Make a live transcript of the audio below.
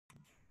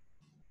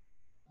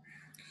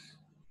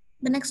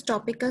The next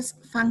topic is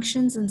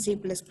functions in C++.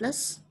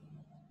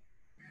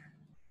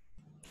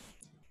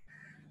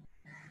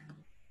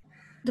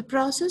 The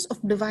process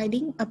of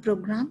dividing a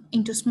program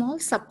into small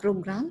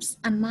subprograms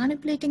and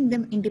manipulating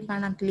them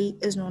independently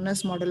is known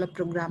as modular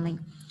programming.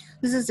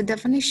 This is the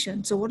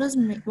definition. So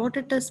what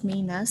it does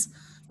mean is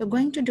you're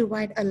going to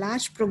divide a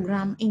large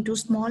program into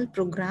small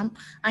program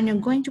and you're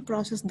going to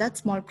process that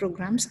small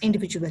programs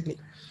individually.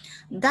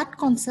 That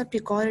concept, you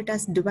call it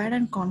as divide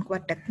and conquer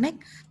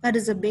technique. That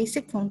is a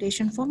basic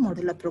foundation for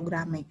modular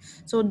programming.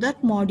 So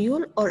that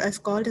module, or as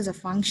called as a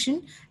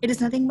function, it is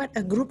nothing but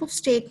a group of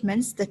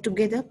statements that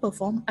together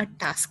perform a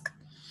task.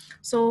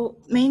 So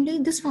mainly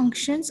this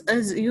functions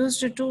is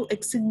used to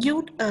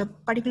execute a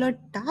particular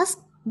task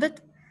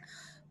with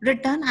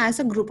written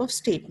as a group of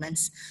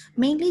statements.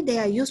 Mainly they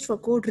are used for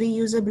code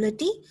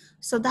reusability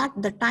so that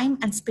the time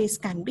and space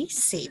can be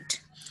saved.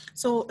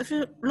 So if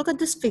you look at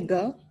this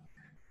figure,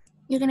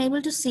 you can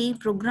able to see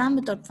program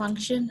without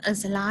function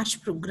is a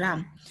large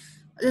program.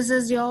 This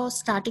is your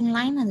starting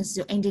line and this is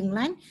your ending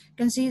line. You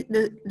can see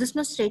this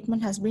much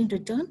statement has been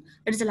written.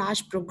 It is a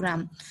large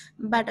program.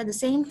 But at the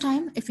same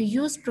time, if you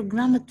use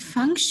program with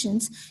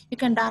functions, you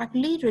can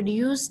directly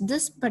reduce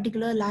this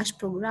particular large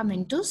program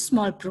into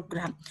small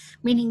program,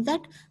 meaning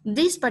that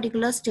this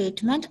particular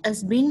statement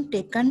has been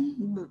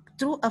taken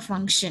through a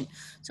function.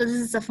 So this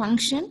is a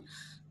function.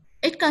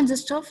 It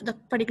consists of the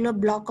particular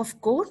block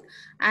of code,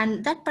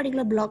 and that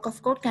particular block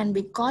of code can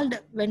be called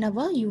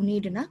whenever you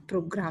need in a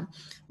program.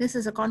 This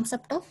is a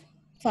concept of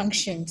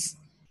functions.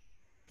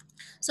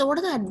 So what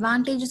are the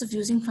advantages of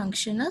using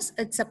functions?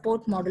 It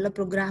supports modular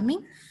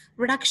programming,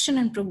 reduction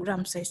in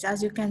program size.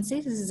 As you can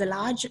see, this is a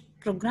large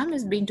program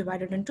is being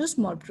divided into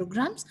small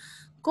programs.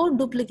 Code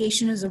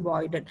duplication is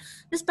avoided.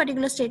 This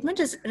particular statement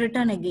is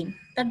written again.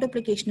 That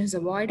duplication is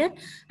avoided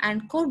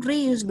and code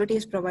reusability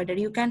is provided.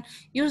 You can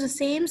use the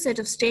same set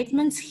of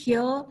statements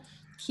here,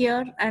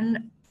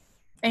 and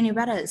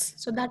anywhere else.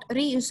 So that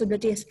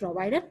reusability is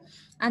provided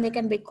and they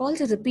can be called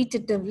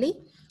repetitively.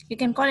 You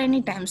can call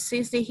anytime.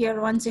 Say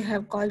here once you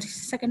have called,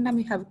 second time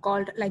you have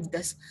called, like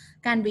this.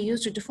 Can be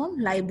used to form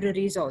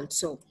libraries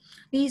also.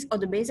 These are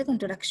the basic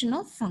introduction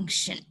of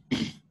function.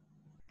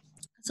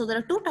 So there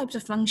are two types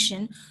of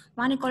function.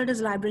 One you call it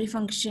as library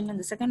function and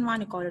the second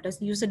one you call it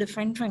as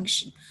user-defined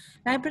function.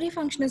 Library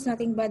function is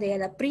nothing but they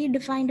are a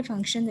predefined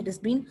function that has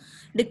been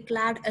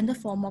declared in the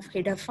form of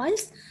header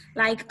files.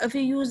 Like if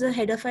you use a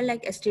header file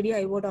like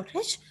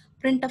stdio.h,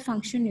 print a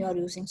function you are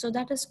using. So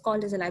that is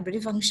called as a library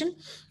function.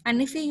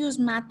 And if you use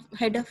math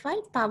header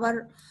file,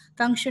 power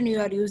function you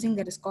are using,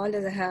 that is called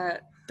as a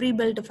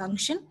pre-built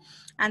function.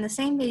 And the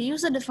same way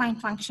user-defined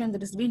function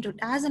that has been,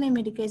 as the name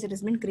indicates, it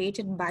has been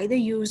created by the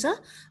user,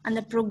 and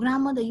the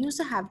programmer, the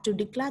user have to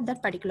declare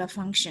that particular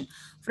function.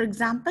 For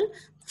example,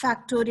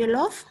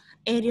 factorial of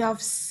area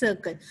of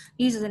circle.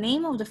 These are the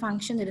name of the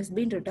function that has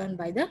been returned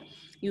by the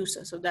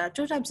user. So there are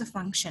two types of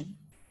function.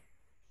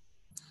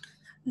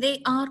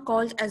 They are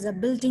called as a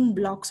building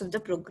blocks of the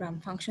program.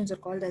 Functions are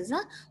called as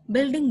a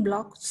building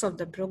blocks of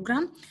the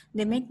program.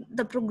 They make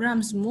the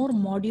programs more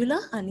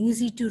modular and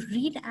easy to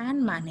read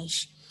and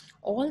manage.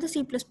 All the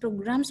C+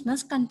 programs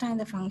must contain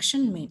the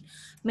function main.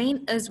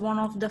 Main is one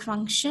of the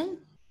function.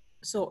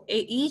 So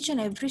each and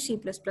every C++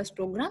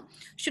 program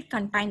should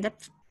contain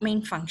that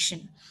main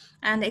function.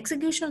 And the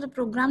execution of the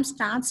program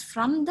starts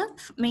from the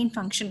main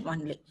function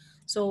only.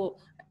 So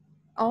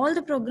all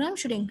the programs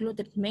should include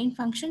the main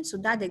function so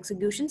that the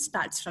execution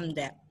starts from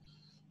there.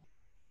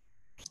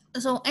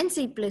 So in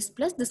C++,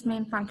 this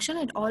main function,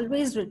 it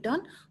always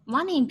return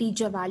one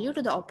integer value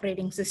to the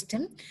operating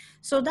system,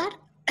 so that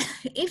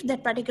if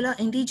that particular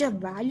integer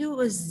value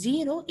is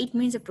 0, it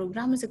means the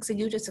program is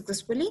executed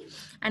successfully,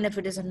 and if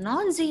it is a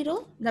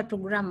non-zero, the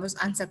program was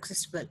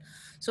unsuccessful.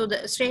 So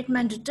the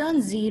statement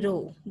return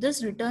 0.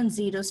 This return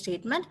 0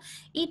 statement,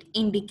 it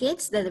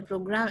indicates that the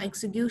program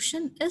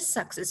execution is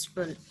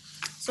successful.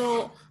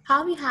 So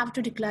how we have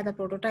to declare the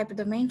prototype of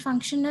the main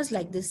function is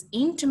like this: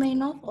 int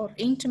main of, or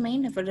int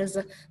main. If it is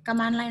a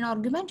command line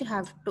argument, you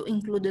have to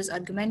include this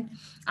argument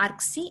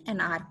argc and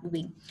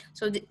argv.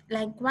 So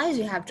likewise,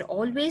 you have to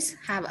always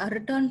have a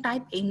return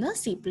type in the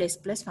C++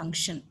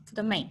 function for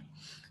the main.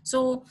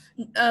 So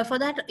for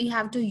that, you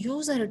have to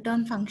use a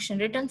return function,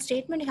 return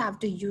statement. You have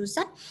to use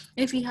that.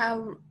 If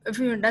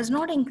you does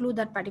not include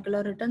that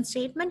particular return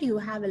statement, you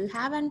will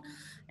have an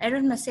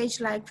error message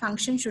like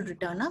function should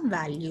return a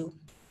value.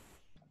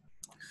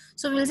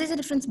 So we'll see the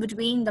difference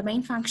between the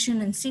main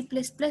function in C++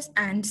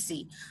 and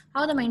C,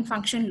 how the main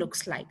function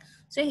looks like.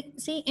 So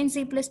see, in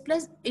C++,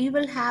 you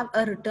will have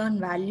a return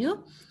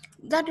value.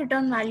 That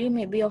return value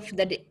may be of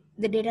the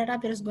data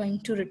type that is going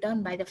to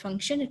return by the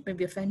function. It may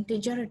be of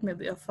integer, it may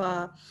be of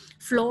a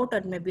float, or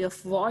it may be of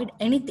void,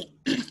 anything.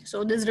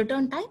 So this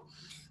return type,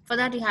 For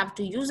that, you have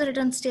to use a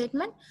return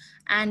statement,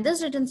 and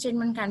this return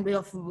statement can be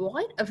of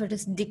void. If it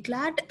is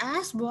declared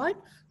as void,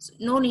 so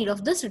no need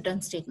of this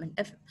return statement.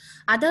 If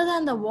other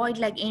than the void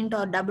like int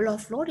or double or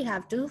float, you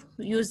have to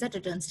use that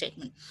return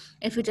statement.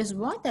 If it is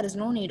void, there is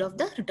no need of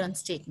the return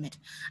statement.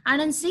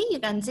 And in C, you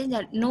can say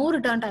that no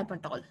return type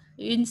at all.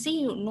 In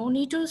C, you no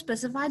need to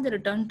specify the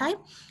return type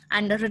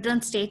and the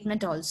return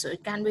statement also.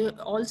 It can be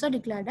also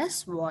declared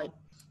as void.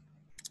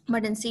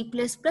 But in C++,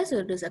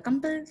 it is a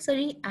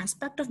compulsory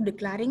aspect of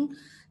declaring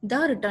the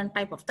return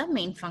type of the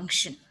main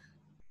function.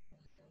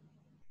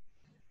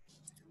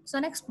 So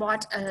next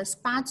part is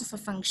parts of a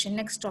function.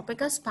 Next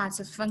topic is parts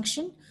of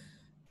function.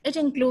 It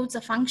includes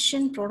a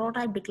function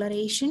prototype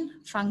declaration,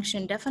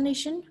 function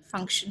definition,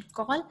 function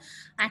call,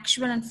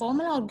 actual and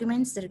formal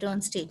arguments, the return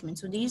statement.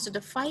 So these are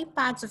the 5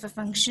 parts of a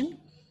function.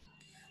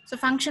 So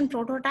function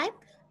prototype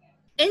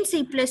in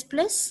C++,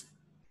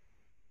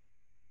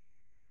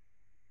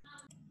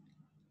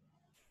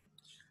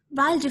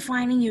 while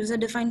defining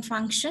user-defined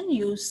function,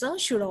 user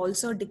should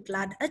also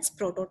declare its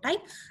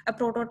prototype. A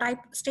prototype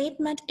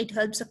statement, it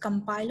helps a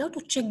compiler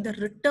to check the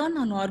return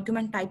and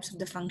argument types of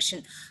the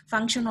function.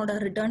 Function or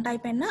return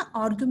type enna,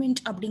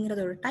 argument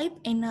abdingiradha type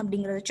enna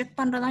abdingiradha check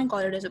pandradha, call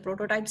it as a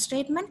prototype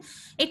statement.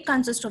 It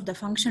consists of the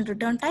function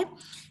return type,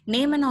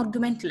 name and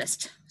argument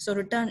list. So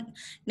return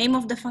name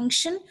of the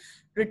function,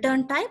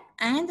 return type,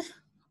 and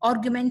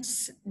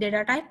arguments,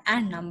 data type,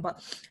 and number.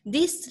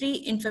 These 3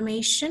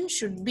 information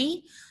should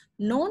be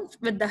known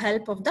with the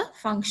help of the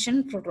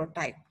function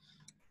prototype.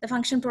 The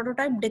function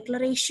prototype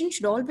declaration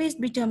should always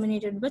be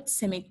terminated with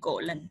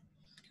semicolon.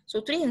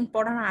 So 3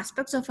 important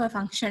aspects of a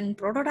function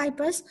prototype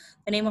is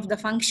the name of the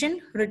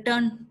function,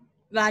 return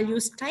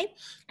values type,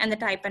 and the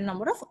type and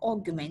number of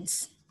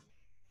arguments.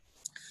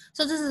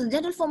 So this is the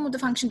general form of the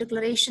function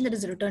declaration. There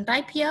is a return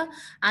type here,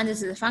 and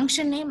this is a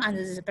function name, and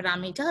this is a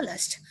parameter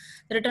list.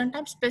 The return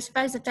type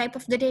specifies the type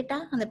of the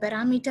data, and the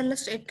parameter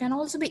list, it can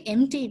also be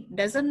empty. It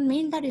doesn't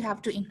mean that you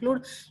have to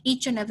include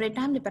each and every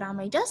time the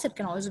parameters. It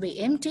can also be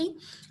empty.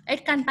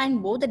 It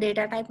contains both the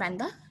data type and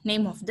the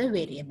name of the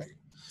variable.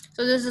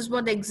 So this is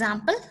what the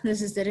example.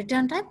 This is the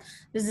return type.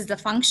 This is the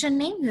function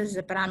name. This is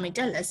the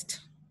parameter list.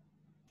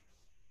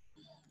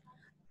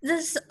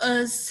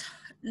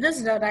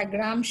 This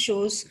diagram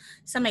shows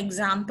some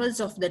examples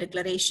of the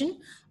declaration.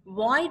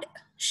 Void,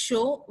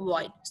 show,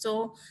 void.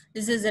 So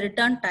this is a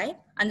return type,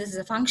 and this is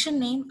a function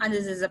name, and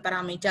this is a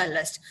parameter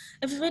list.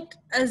 If it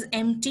is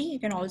empty, you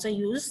can also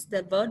use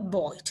the word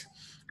void.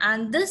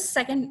 And this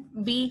second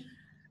B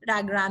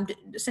diagram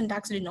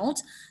syntax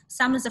denotes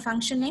sum is the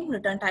function name,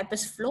 return type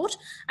is float,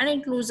 and it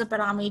includes a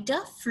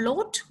parameter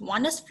float.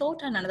 One is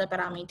float and another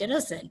parameter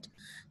is int.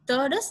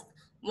 Third is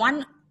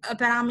a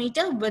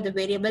parameter with the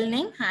variable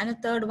name, and a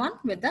third one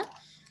with the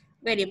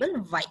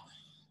variable y.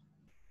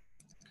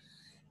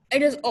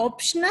 It is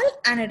optional,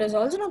 and it is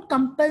also not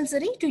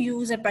compulsory to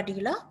use a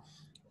particular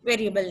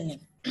variable name.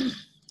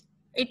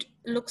 It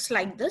looks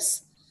like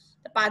this.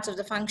 The parts of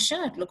the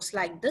function, it looks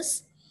like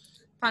this.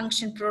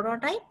 Function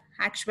prototype,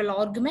 actual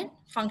argument,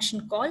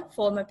 function call,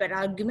 formal pair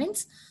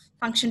arguments,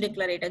 function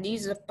declarator.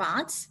 These are the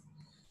parts.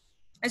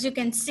 As you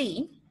can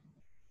see,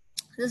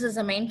 this is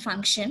the main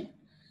function.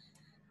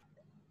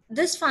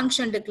 This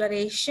function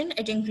declaration,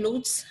 it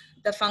includes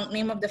the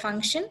name of the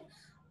function.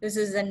 This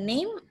is the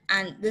name,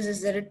 and this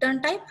is the return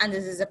type, and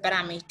this is the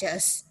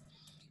parameters.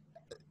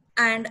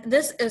 And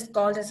this is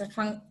called as a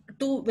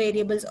 2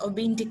 variables are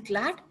being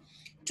declared.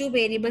 2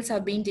 variables are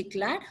being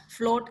declared.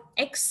 Float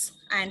x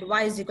and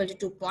y is equal to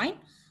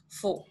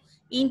 2.4.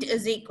 Int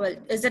is equal,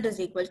 z is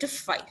equal to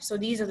 5. So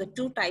these are the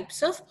 2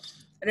 types of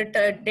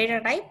data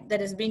type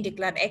that is being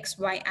declared, x,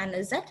 y, and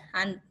z.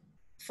 And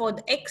for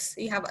the x,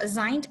 you have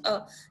assigned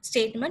a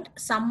statement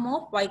sum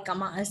of y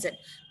comma z,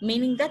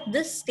 meaning that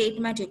this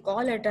statement you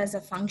call it as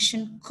a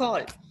function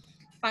call.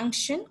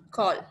 Function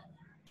call.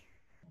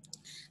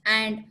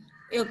 And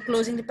you're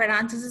closing the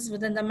parenthesis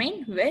within the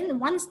main. When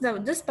once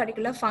this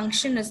particular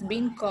function is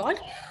being called,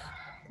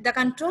 the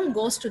control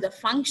goes to the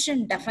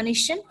function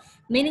definition,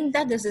 meaning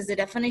that this is the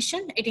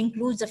definition. It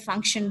includes the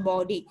function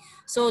body.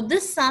 So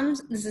this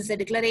is a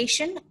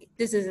declaration.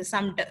 This is a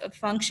sum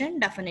function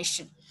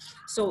definition.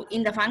 So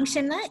in the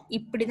function,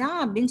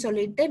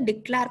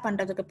 declare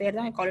பண்றதுக்கு பேர்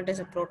தான், I call it as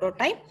a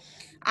prototype.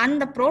 And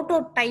the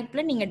prototype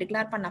நீங்க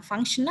declare பண்ண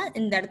function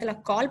இந்த இடத்துல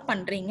call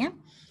பண்றீங்க.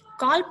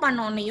 Call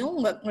பண்ணோனையும்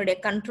உங்களுடைய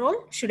control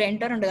should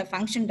enter into the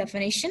function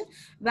definition,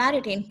 where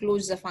it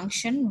includes the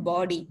function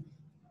body.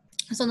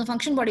 So the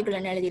function body குள்ள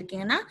என்ன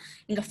எழுதிருக்கீங்கன்னா,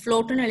 இங்க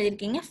floatனு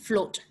எழுதிருக்கீங்க,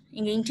 float.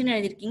 இங்க intனு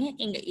எழுதிருக்கீங்க,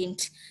 இங்க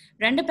int.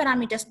 2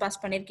 parameters pass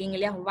பண்ணிருக்கீங்க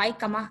இல்லையா,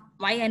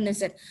 y and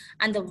z.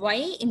 அந்த y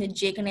இந்த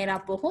j க்கு நேரா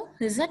போகும்,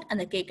 z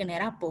அந்த k க்கு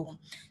நேரா போகும்.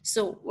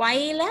 So y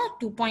ல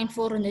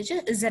 2.4 இருந்துச்சு,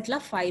 z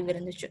ல 5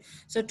 இருந்துச்சு.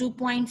 So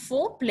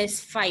 2.4 plus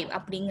 5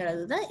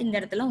 அப்படிங்கிறது தான் இந்த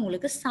இடத்துல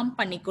உங்களுக்கு sum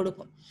பண்ணி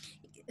கொடுக்கும்.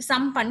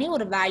 சம் பண்ணி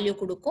ஒரு வேல்யூ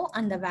கொடுக்கும்.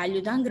 அந்த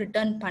வேல்யூ தான்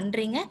ரிட்டர்ன்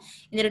பண்றீங்க.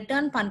 இந்த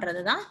ரிட்டர்ன்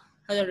பண்றது தான்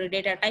அதோட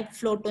டேட்டா டைப்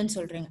ஃப்ளோட்னு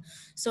சொல்றீங்க.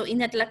 ஸோ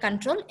இந்த இடத்துல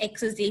control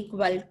x is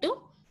equal to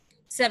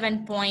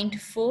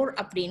 7.4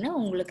 அப்படின்னு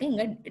உங்களுக்கு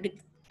இங்க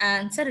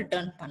ஆன்சர்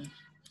ரிட்டர்ன் பண்ணும்.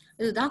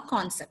 இதுதான்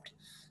concept.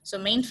 So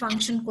main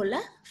ஃபங்க்ஷனுக்குள்ள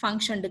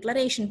function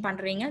declaration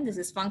பண்றீங்க. This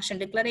is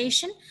function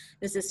declaration,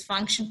 this is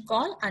function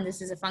call and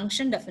this is a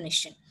function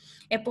definition.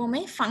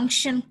 எப்பவுமே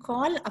ஃபங்க்ஷன்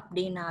கால்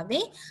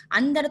அப்படின்னாவே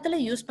அந்த இடத்துல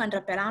யூஸ் பண்ற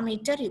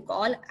parameter you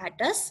call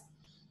at as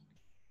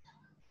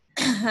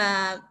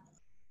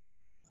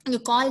you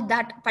call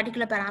that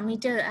particular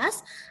parameter as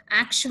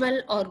actual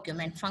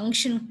argument.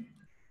 Function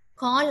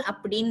call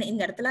அப்படின்னு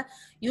இந்த இடத்துல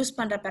use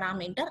பண்ற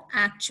parameter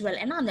actual.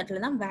 ஏன்னா அந்த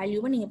இடத்துல தான்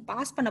வேல்யூவை நீங்க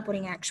பாஸ் பண்ண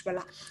போறீங்க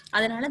ஆக்சுவலா.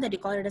 அதனால that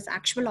you call it as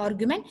actual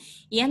argument.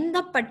 எந்த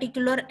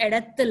பர்டிகுலர்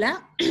இடத்துல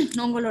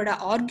உங்களோட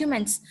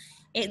ஆர்குமெண்ட்ஸ்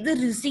எது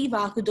ரிசீவ்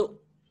ஆகுதோ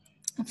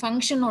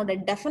ஃபங்க்ஷனோட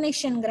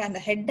டெஃபினேஷன்ங்கிற அந்த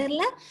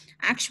ஹெட்டர்ல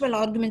ஆக்சுவல்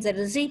ஆர்குமெண்ட்ஸை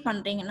ரிசீவ்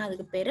பண்றீங்கன்னா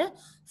அதுக்கு பேரு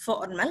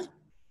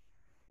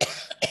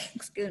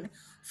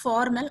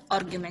ஃபார்மல்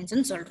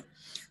ஆர்குமெண்ட்ஸ்னு சொல்றோம்.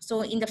 ஸோ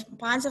இந்த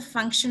பார்ட்ஸ் ஆஃப்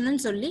ஃபங்க்ஷன்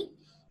சொல்லி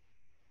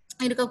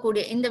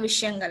இருக்கக்கூடிய இந்த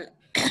விஷயங்கள்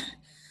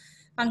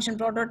function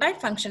prototype,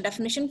 function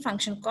definition,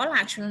 function கால்,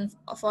 actual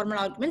formal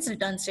arguments,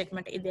 return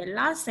statement, இது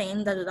எல்லாம்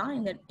சேர்ந்தது தான்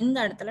இந்த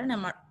இடத்துல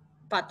நம்ம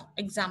பார்த்தோம்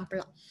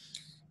எக்ஸாம்பிளா.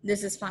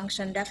 This is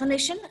function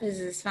definition, this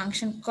is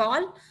function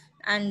call,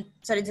 and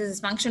sorry, this is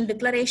function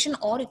declaration,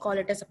 or you call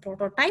it as a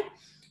prototype,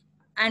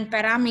 and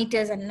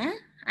parameters என்ன,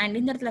 and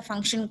இந்த இடத்துல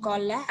function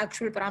call ல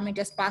actual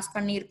parameters pass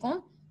பண்ணியிருக்கோம்.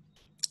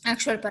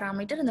 actual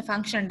parameter இந்த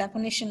function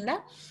definitionல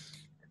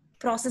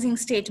processing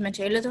statement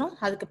எழுதுறோம்,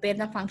 அதுக்கு பேர்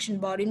தான் function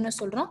bodyன்னு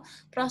சொல்றோம்.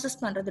 process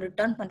பண்றது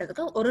return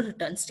பண்றதுக்கு ஒரு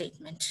return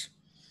statement.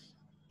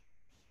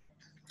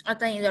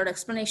 Then the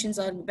explanations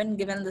are been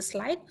given in the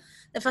slide.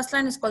 The first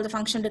line is called the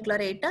function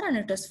declarator and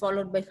it is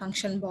followed by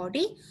function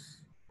body.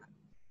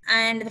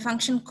 And the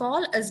function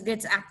call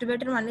gets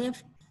activated when a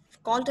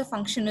call to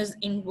function is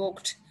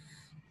invoked.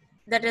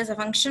 That is, a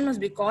function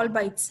must be called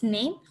by its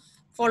name,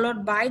 followed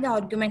by the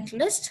argument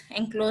list,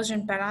 enclosed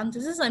in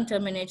parentheses and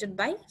terminated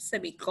by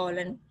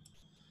semicolon.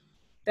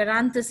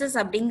 Parenthesis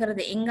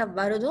அப்படிங்கிறது எங்க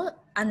வருதோ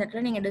அந்த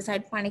இடத்துல நீங்க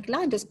decide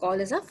பண்ணிக்கலாம். It is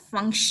called as a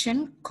function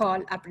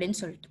call அப்படின்னு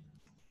சொல்லிட்டு.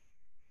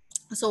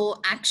 So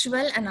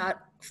actual and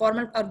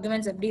formal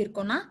arguments எப்படி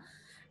இருக்கும்னா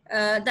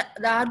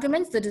the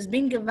arguments that is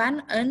being given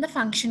in the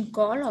function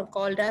call are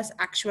called as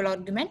actual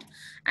argument,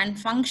 and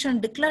function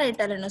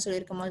declarator என்ன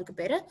சொல்லியிருக்கோமோ அதுக்கு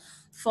பேரு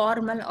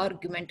formal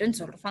argument ன்னு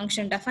சொல்றோம்.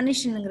 function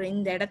definitionங்கிற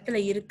இந்த இடத்துல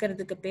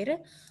இருக்கிறதுக்கு பேரு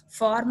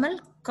formal,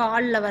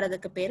 callல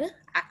வரதுக்கு பேரு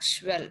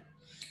actual.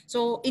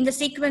 ஸோ இந்த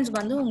சீக்வென்ஸ்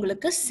வந்து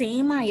உங்களுக்கு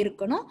சேமா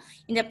இருக்கணும்.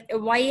 இந்த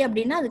y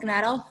அப்படின்னா அதுக்கு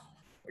நேரம்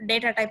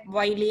டேட்டா டைப்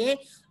ஒய்லயே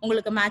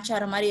உங்களுக்கு மேட்ச்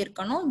ஆகிற மாதிரி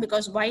இருக்கணும்.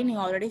 பிகாஸ் ஒய்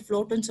நீங்க ஆல்ரெடி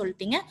ஃப்ளோட்னு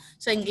சொல்லிட்டீங்க.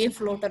 ஸோ இங்கேயும்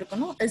ஃப்ளோட்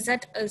இருக்கணும்.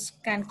 Z is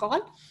can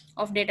call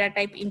of data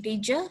type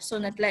integer. So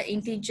இந்த இடத்துல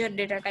இன்டீஜர்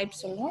டேட்டா டைப்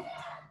சொல்லுவோம்.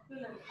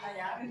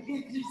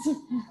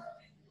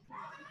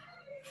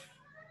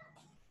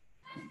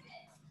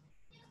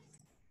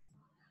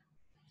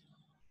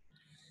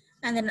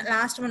 And then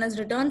last one is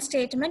return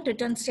statement.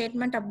 Return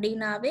statement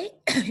abdinave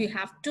you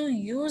have to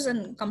use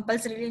and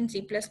compulsory in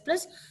C++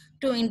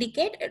 to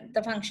indicate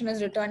the function is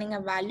returning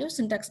a value.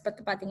 Syntax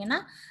pathina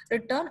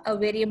return a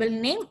variable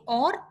name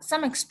or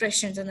some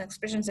expressions, and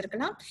expressions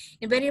irkalam.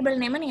 A variable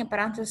name and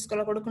parenthesis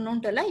kola kodukanum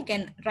you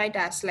can write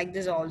as like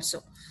this also,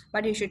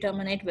 but you should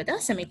terminate with a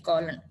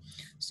semicolon.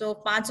 So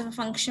parts of a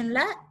function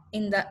la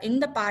in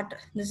the part,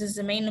 this is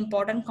the main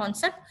important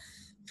concept: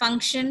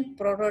 function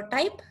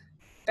prototype,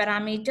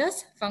 parameters,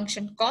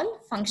 function call,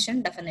 function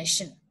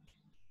definition.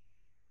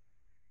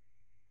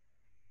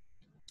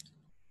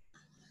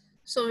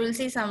 So we'll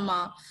see some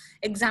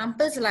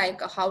examples like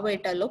how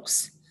it looks.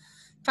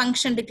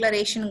 Function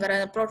declaration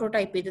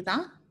prototype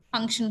இதுதான்.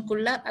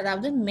 ஃபங்க்ஷனுக்குள்ள,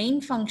 அதாவது main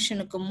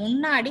ஃபங்க்ஷனுக்கு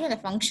முன்னாடி அந்த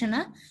ஃபங்க்ஷனை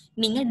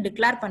நீங்க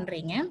declare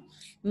பண்றீங்க.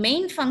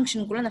 Main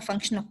ஃபங்க்ஷனுக்குள்ள அந்த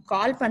ஃபங்க்ஷனை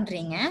கால்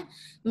பண்றீங்க.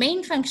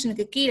 மெயின்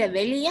ஃபங்க்ஷனுக்கு கீழே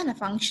வெளியே அந்த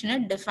ஃபங்க்ஷனை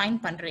டிஃபைன்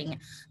பண்றீங்க.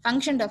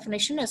 Function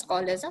definition is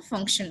called as a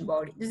function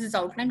body. This is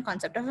outline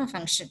concept of a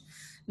function.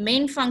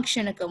 Main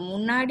ஃபங்க்ஷனுக்கு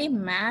முன்னாடி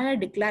மேலே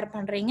டிக்ளேர்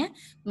பண்றீங்க.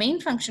 மெயின்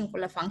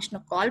ஃபங்க்ஷனுக்குள்ள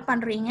ஃபங்க்ஷனை கால்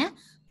பண்றீங்க.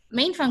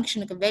 மெயின்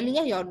ஃபங்க்ஷனுக்கு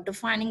வெளியே you are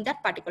defining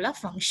that particular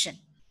function.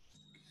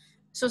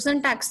 So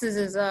syntax, this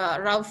is a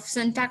rough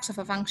syntax of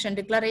a function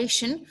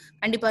declaration.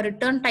 And if a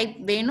return type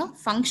வேணும்,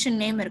 function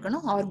name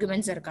இருக்கணும்,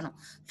 arguments இருக்கணும்.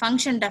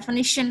 Function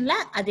definitionல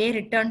அதே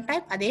return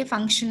type, அதே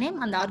function name,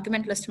 அந்த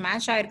argument list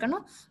match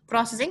ஆயிருக்கணும்.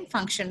 Processing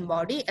function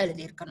body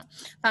எழுதி இருக்கணும்.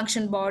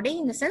 Function body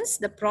in the sense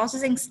the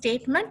processing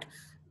statement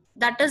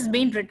that is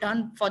being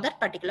returned for that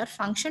particular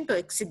function to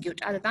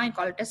execute. அதுதான் I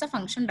call it as a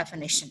function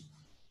definition.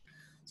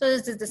 So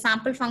this is the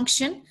sample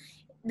function.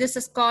 This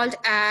is called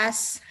as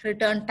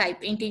return type.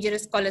 Integer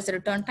is called as a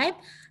return type.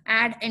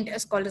 Add int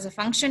is called as a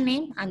function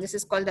name, and this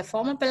is called the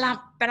formal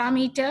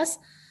parameters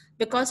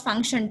because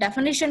function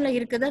definition la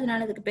irukudhu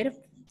adanaல இதுக்கு பேரு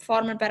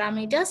formal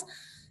parameters.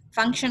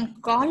 Function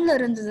call la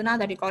irundhaduna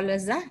that we call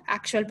as the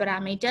actual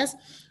parameters,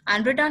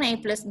 and return a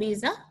plus b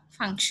is the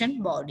function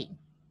body.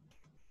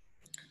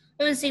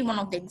 We will see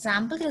one of the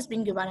examples that has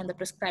been given in the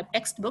prescribed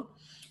textbook.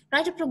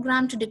 Write a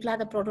program to declare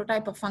the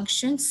prototype of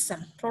function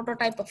sum.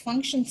 Prototype of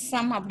function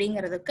sum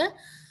அப்படிங்கிறதுக்கு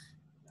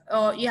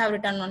you have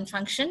written one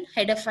function.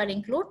 Header file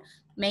include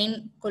main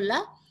kulla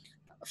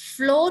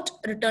float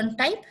return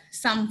type,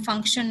 some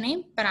function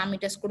name,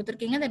 parameters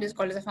kuduthirkeenga, that is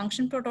called as a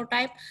function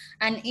prototype,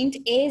 and int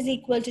a is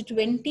equal to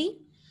 20,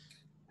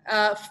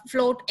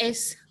 float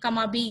s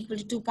comma b equal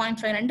to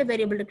 2.5 ரெண்டு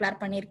variable declare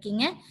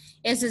பண்ணிருக்கீங்க.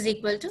 s is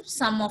equal to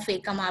sum of a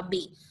comma b.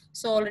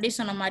 so already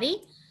சொன்ன மாதிரி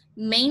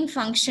main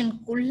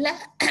ஃபங்க்ஷனுக்குள்ள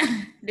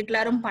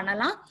டிக்ளேரும்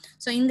பண்ணலாம்.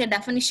 So இந்த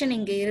definition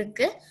இங்கே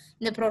இருக்கு,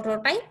 இந்த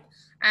prototype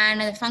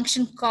and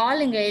function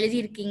கால் இங்கே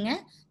எழுதியிருக்கீங்க,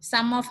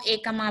 sum of a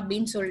comma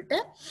bன்னு சொல்லிட்டு.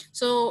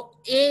 So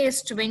a is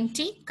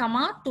 20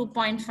 comma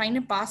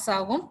 2.5ன்னு pass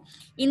ஆகும்.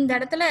 இந்த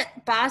இடத்துல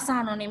பாஸ்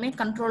ஆனோனையுமே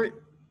கண்ட்ரோல்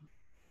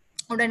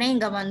உடனே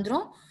இங்கே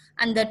வந்துடும்.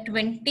 அந்த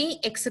 20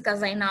 எக்ஸுக்கு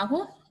அசைன்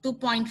ஆகும்,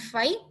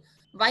 2.5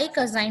 yக்கு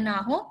அசைன்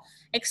ஆகும்,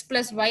 x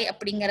plus y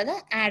அப்படிங்கிறத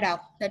ஆட்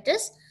ஆகும். தட்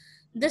இஸ்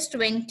this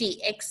 20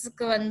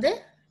 xக்கு வந்து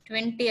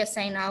 20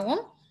 அசைன்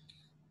ஆகும்,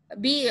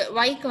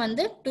 yக்கு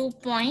வந்து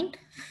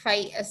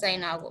 2.5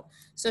 அசைன் ஆகும்.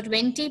 ஸோ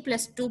 20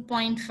 plus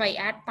 2.5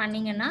 ஆட்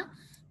பண்ணீங்கன்னா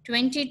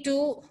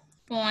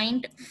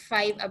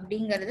 22.5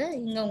 அப்படிங்கிறது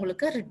இங்க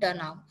உங்களுக்கு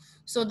ரிட்டர்ன் ஆகும்.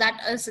 So that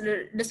is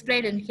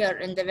displayed in here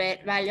in the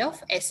value of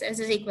s. S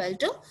is equal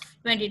to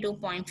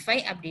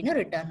 22.5 அப்படின்னு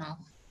ரிட்டர்ன்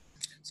ஆகும்.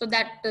 So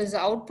that is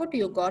the output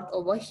you got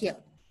over here.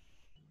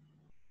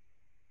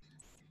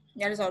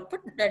 That is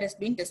output that has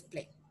been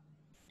displayed.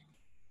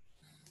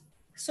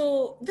 So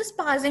this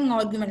passing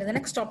argument, the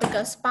next topic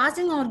is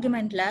passing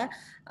argument.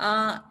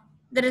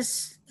 There is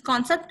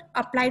concept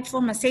applied for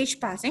message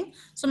passing.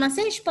 So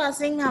message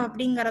passing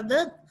அப்படிங்கிறது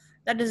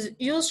that is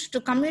used to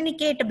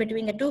communicate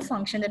between the two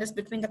functions, that is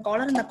between the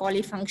caller and the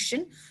callee function.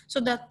 So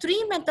the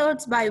three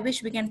methods by which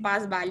we can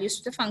pass values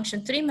to the function,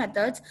 three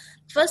methods.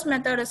 First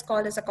method is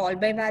called as a call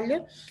by value,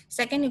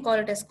 second you call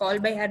it as call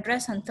by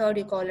address, and third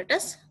you call it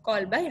as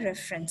call by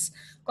reference.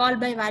 Call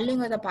by value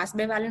or the pass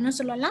by value nu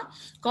sollala.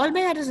 Call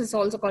by address is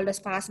also called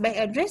as pass by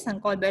address, and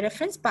call by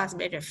reference pass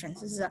by reference.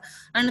 This is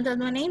another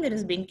name that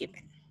has been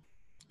given.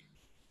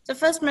 So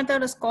first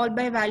method is call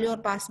by value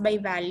or pass by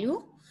value.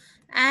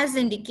 As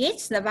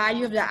indicates, the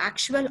value of the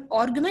actual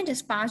argument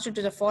is passed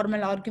to the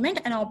formal argument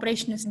and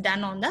operation is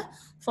done on the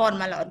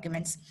formal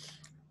arguments.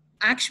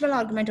 Actual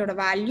argument or the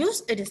values,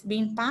 it is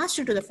being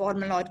passed to the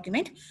formal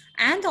argument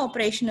and the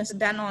operation is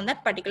done on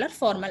that particular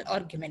formal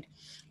argument.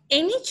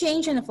 Any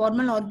change in the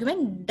formal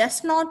argument does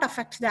not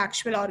affect the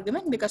actual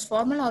argument because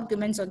formal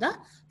arguments are the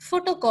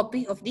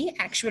photocopy of the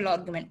actual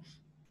argument.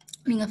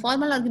 நீங்க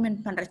formal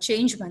argument பண்ற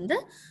change வந்து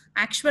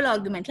actual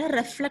ஆர்குமெண்ட்ல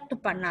reflect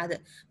பண்ணாது,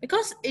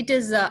 because it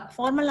is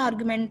formal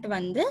argument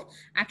வந்து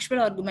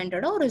actual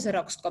ஆர்குமெண்டோட ஒரு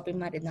xerox copy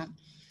மாதிரி தான்.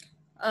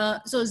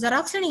 So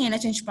ஜெராக்ஸ்ல நீங்க என்ன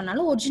சேஞ்ச்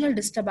பண்ணாலும் ஒரிஜினல்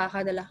டிஸ்டர்ப்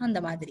ஆகாதுல்ல,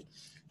 அந்த மாதிரி.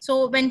 So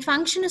when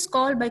function is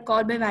called by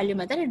call by value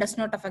method, it does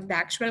not affect the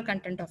actual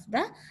content of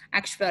the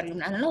actual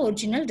argument. அதனால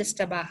ஒரிஜினல்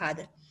டிஸ்டர்ப்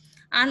ஆகாது.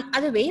 அண்ட்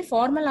அதுவே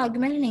ஃபார்மல்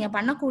ஆர்குமெண்ட் நீங்க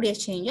பண்ணக்கூடிய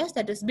changes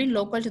that is been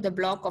local to the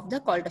black of the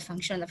called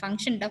function. அந்த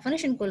function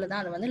டெஃபினிஷனுக்குள்ள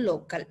தான் அது வந்து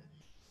local.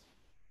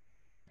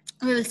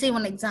 We will see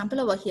one example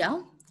over here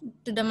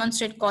to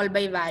demonstrate call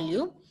by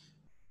value.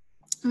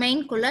 Main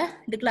குள்ள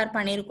declare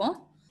பண்ணியிருக்கோம்,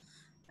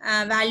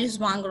 values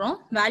வாங்குறோம்,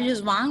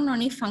 values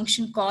வாங்கினோடனே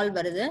function கால்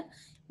வருது.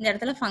 இந்த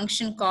இடத்துல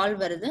ஃபங்க்ஷன் கால்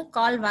வருது,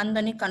 கால்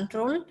வந்தோடனே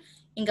கண்ட்ரோல்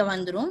இங்கே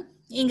வந்துடும்.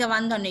 இங்கே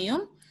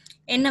வந்தோடனையும்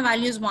என்ன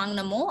வேல்யூஸ்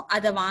வாங்கினமோ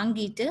அதை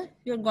வாங்கிட்டு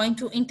you are going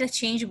to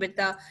interchange with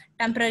the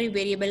temporary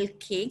variable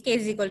K, K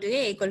is equal to A,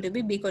 equal to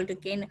be, B equal to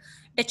கேன்னு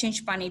interchange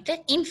பண்ணிட்டு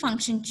இன்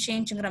ஃபங்க்ஷன்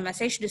சேஞ்சுங்கிற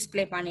மெசேஜ்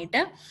டிஸ்பிளே பண்ணிட்டு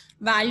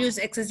values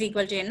X is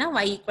equal to என்ன,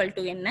 Y equal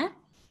to என்ன,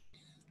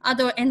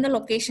 அது எந்த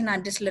location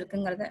அட்ரஸ்ல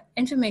இருக்குங்கிறத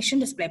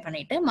information display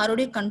பண்ணிட்டு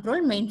மறுபடியும்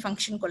control main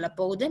ஃபங்க்ஷனுக்குள்ள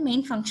போகுது.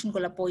 மெயின்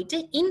ஃபங்க்ஷனுக்குள்ள போயிட்டு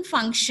இன்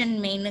ஃபங்க்ஷன்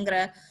மெயினுங்கிற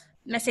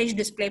மெசேஜ்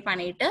டிஸ்பிளே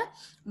பண்ணிட்டு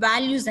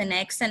வேல்யூஸ் என்ன,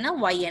 எக்ஸ் என்ன,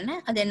 ஒய் என்ன,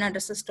 அது என்ன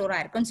அட்ரஸ் ஸ்டோர்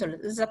ஆயிருக்குன்னு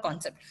சொல்லுது. Is a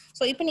concept.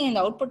 ஸோ இப்போ நீங்க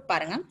இந்த அவுட்புட்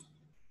பாருங்க.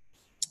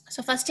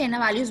 ஸோ ஃபர்ஸ்ட் என்ன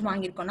values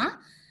வாங்கியிருக்கோம்னா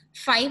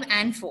 5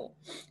 and 4.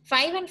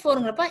 5 and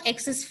 4ங்கிறப்ப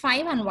x is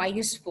 5 and y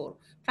is 4.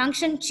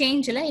 Function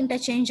சேஞ்சில்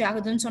interchange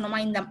ஆகுதுன்னு சொன்னோமா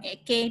இந்த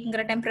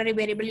கேங்கிற டெம்பரரி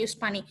வேரியபிள் யூஸ்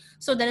பண்ணி.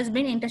 So that is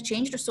been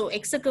interchange. So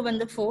எக்ஸுக்கு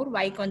வந்து 4,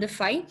 ஒய்க்கு வந்து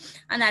 5.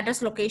 அந்த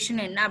அட்ரஸ் லொகேஷன்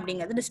என்ன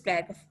அப்படிங்கிறது டிஸ்பிளே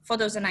ஆயிருக்கு.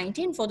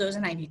 4019,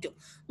 4092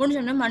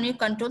 முடிஞ்சோன்னா மனு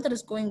control that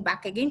is going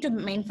back again to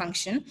main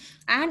function.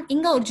 And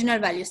இங்கே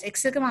ஒரிஜினல் வேல்யூஸ்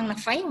எக்ஸுக்கு வாங்கின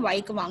 5,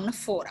 ஒய்க்கு வாங்கின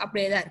 4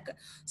 அப்படியே தான் இருக்கு.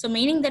 ஸோ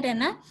மீனிங் தட்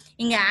என்ன,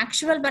 இங்கே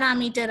ஆக்சுவல்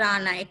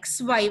பராமீட்டரான எக்ஸ்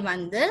ஒய்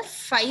வந்து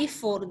 5,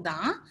 4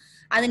 தான்.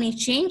 அதை நீ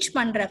சேஞ்ச்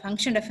பண்ற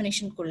ஃபங்க்ஷன்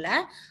டெஃபினிஷனுக்குள்ள,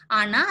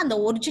 ஆனா அந்த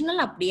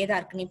ஒரிஜினல் அப்படியே தான்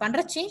இருக்கு. நீ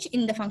பண்ற சேஞ்ச்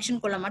இந்த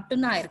ஃபங்க்ஷனுக்குள்ள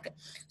மட்டும்தான் இருக்கு.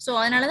 ஸோ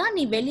அதனாலதான்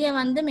நீ வெளியே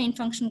வந்து மெயின்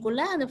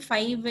ஃபங்க்ஷனுக்குள்ள அந்த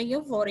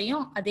 5ஐயும்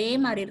 4ஐயும் அதே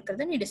மாதிரி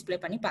இருக்கிறத நீ டிஸ்பிளே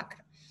பண்ணி பாக்குற.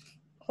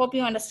 Hope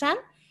you understand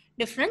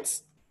difference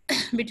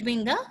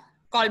between the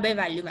call by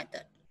value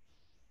method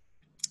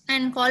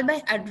and call by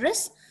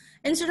address.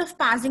 Instead of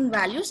passing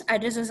values,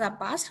 addresses are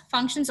passed.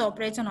 Functions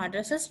operates on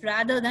addresses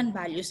rather than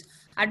values.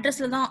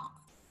 Addressல தான்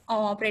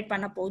operate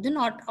பண்ண போகுது,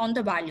 not on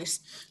the values.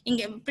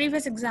 இங்க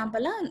previous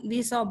example we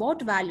saw about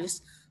values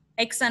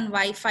x and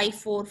y, 5,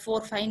 4, 4,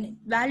 5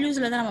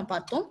 valuesல தான் நம்ம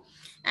பார்த்தோம்.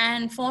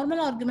 And formal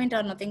argument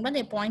are nothing but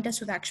they point us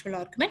to the actual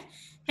argument.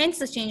 Hence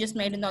the changes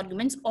made in the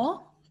arguments are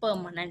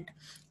permanent.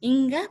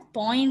 இங்க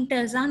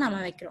pointers ஆ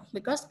நாம வைக்கிறோம்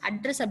because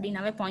address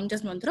அப்படினாவே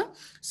pointers வந்துரும்.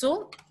 So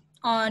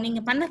நீங்க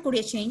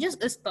பண்ணக்கூடிய changes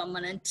is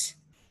permanent.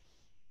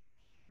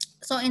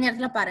 So இந்த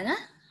இடத்துல பாருங்க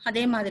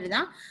அதே மாதிரி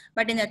தான்,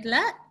 பட் இந்த இடத்துல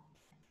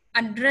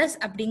address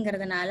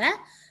அப்படிங்கிறதுனால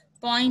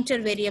pointer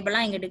variable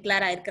இங்க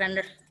டிக்ளேர் ஆயிருக்கு,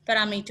 2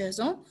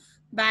 parametersம்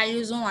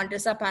வேல்யூஸும்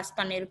அட்ரஸா பாஸ்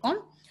பண்ணியிருக்கோம்.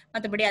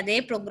 மற்றபடி அதே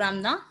ப்ரோக்ராம்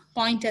தான்,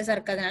 பாயிண்டர்ஸாக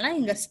இருக்கிறதுனால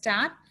இங்கே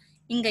ஸ்டார்,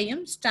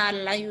 இங்கேயும்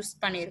ஸ்டார்லாம் யூஸ்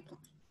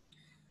பண்ணியிருக்கோம்.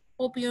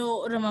 Hope you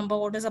remember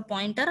what is a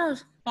pointer. A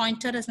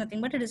pointer is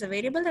nothing but it is a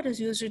variable that is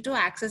used to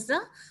access the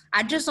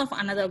address of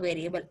another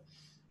variable.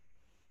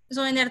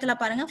 So இந்த இடத்துல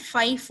பாருங்க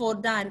 5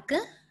 4 தான் இருக்கு,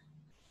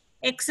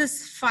 x is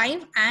 5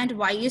 and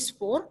y is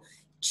 4.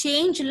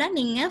 சேஞ்ச்ல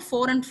நீங்க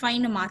 4 and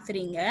 5 னு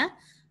மாத்துறீங்க,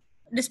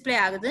 display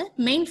ஆகுது.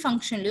 Main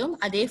ஃபங்க்ஷன்லயும்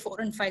அதே 4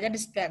 and 5 தான்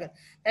display ஆகுது.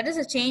 That is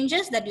the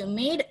changes that you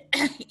made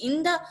in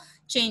the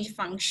change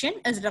function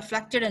is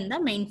reflected in the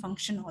main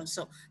function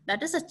also.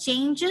 That is the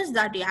changes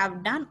that you have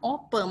done or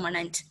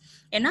permanent.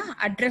 ஏன்னா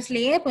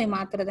அட்ரஸ்லயே போய்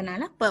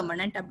மாத்துறதுனால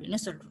permanent அப்படின்னு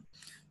சொல்றோம்.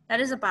 That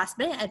is a pass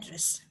by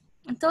address.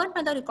 And third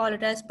method we call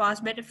it as pass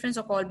by reference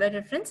or call by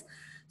reference.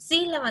 C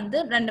ல வந்து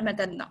ரெண்டு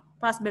method தான்,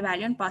 pass by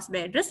value and pass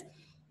by address.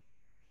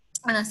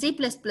 C++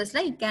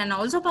 you can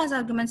also pass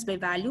arguments by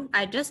value,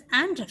 address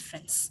and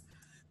reference.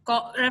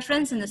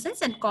 Reference in the sense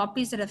that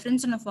copies the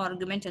reference of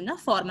argument in the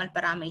formal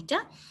parameter.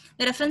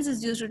 The reference is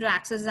used to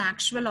access the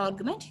actual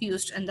argument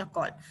used in the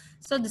call.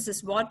 So this is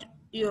what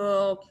your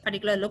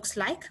particular looks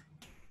like.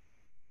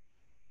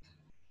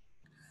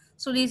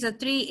 So these are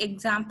 3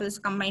 examples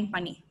combined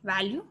panni,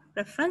 value,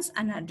 reference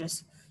and address.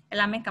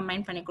 எல்லாமே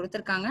combine பண்ணி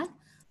கொடுத்திருக்காங்க.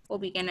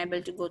 Hope we can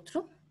able to go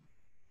through.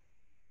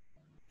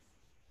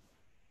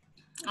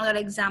 Other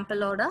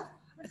example ஓட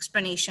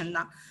explanation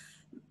தான்.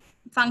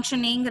 Function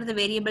A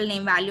variable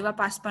name value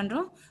pass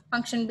பண்றோம்,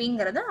 function B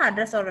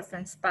address or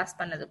reference pass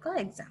பண்ணதுக்கு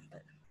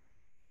example.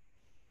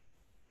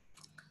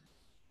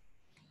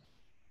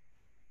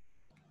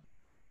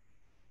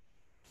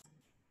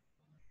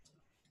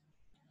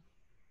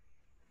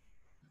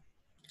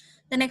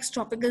 The next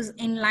topic is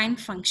inline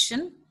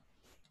function.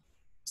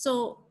 So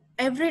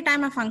every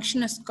time a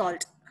function is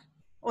called,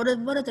 or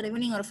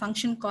நீங்க ஒரு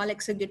function call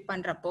execute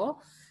பண்றப்போ,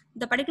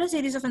 the particular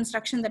series of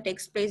instruction that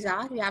takes place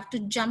are you have to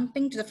jump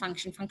into the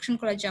function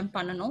call jump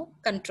பண்ணனும்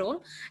control,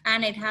 and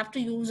it have to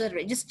use a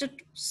register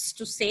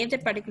to save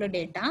that particular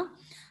data,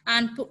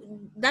 and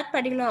that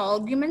particular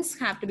arguments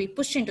have to be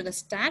pushed into the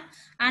stack,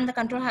 and the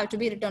control have to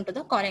be returned to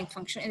the calling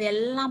function. இது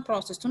எல்லா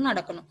ப்ராசஸும்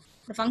நடக்கணும்.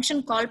 the function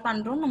call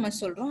பண்றோம் நம்ம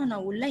சொல்றோம், ஆனா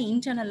உள்ள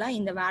இன்டர்னலா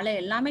இந்த வேலை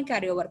எல்லாமே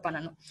கேரி ஓவர்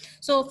பண்ணணும்.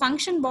 so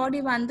function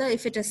body வந்து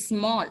if it is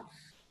small,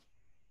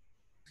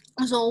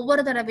 so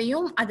ஒவ்வொரு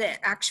தடவையும் அது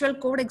ஆக்சுவல்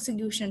கோட்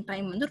எக்ஸிக்யூஷன்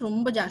டைம் வந்து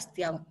ரொம்ப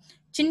ஜாஸ்தியாகும்.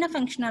 சின்ன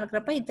ஃபங்க்ஷனாக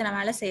இருக்கிறப்ப இத்தனை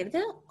வேலை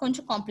செய்யறது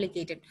கொஞ்சம்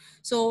காம்ப்ளிகேட்டட்.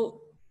 ஸோ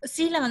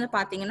சில வந்து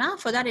பார்த்தீங்கன்னா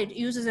for that it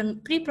uses a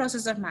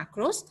preprocessor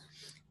macros,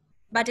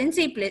 but in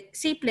C++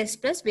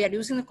 we are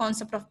using the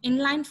concept of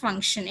inline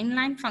function.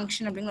 Inline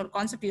function அப்படிங்கிற ஒரு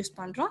கான்செப்ட் யூஸ்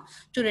பண்றோம்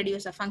to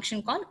reduce a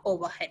function call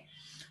overhead.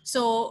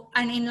 So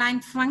an inline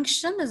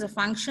function is a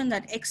function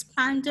that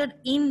expanded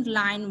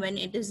inline when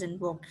it is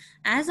invoked.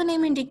 As the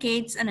name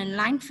indicates, an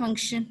inline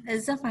function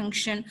is a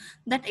function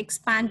that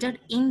expanded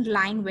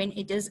inline when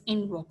it is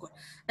invoked.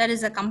 That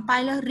is, a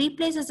compiler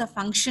replaces a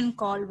function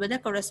call with a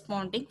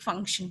corresponding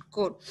function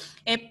code.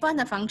 எப்ப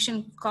அந்த function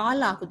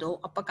call ஆகுதோ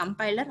அப்ப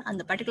compiler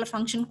அந்த particular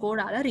function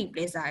code ஆல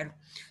replace ஆயிடும்.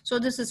 So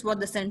this is what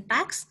the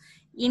syntax.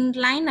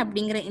 Inline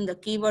அப்படிங்கிற இந்த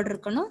keyword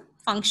இருக்கணும்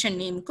function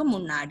nameக்கு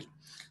முன்னாடி.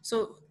 So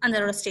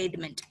அதோட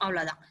statement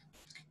அவ்வளவுதான்.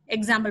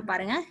 எக்ஸாம்பிள்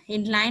பாருங்க,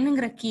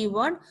 inlineங்கிற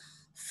keyword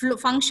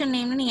function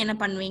name நீங்க என்ன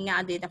பண்ணுவீங்க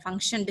அதே தான்,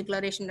 function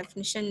declaration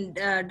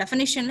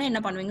definitionல என்ன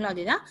பண்ணுவீங்களோ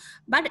அதே தான்,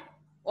 but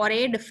ஒரே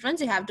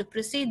difference you have to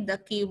precede the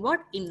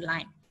keyword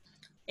inline.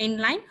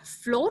 Inline,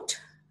 float,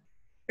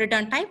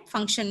 return type,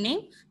 function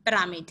name,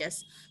 parameters.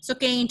 So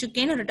k into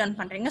k னு return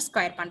பண்றீங்க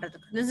ஸ்கொயர்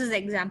பண்றதுக்கு. This is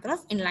example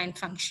of inline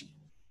function.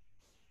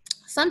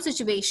 Some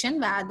situation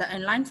where the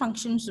inline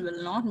functions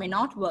may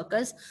not work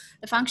as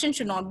the function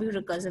should not be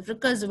recursive.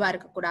 Recursive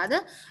இருக்கக்கூடாது.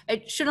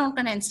 It should not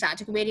contain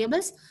static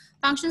variables.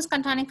 Functions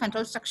containing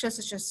control structures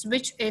such as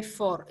switch, if,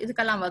 for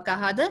இதுக்கெல்லாம் work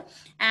ஆகாது,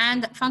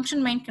 and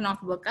function main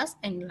cannot work as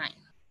inline.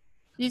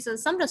 These are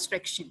some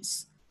restrictions.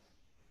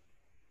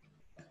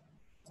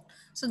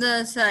 So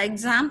there's an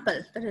example,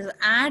 that is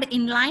add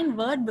inline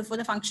word before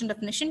the function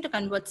definition to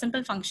convert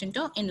simple function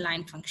to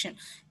inline function.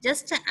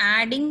 Just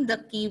adding the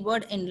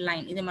keyword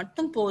inline, இது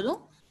மட்டும் போதும்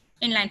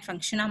inline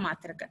function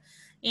மாத்திருக்கு.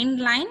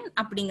 inline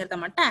அப்படிங்கறத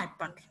மட்டும் add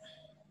பண்றோம்.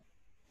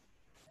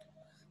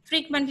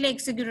 frequently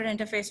executed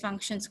interface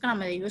functions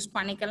நம்ம use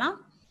பண்ணிக்கலாம்.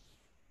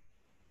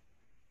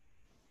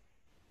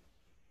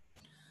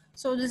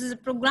 So this is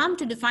a program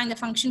to define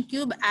the function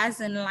cube as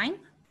inline.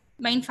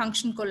 main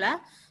function குள்ள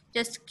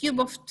just cube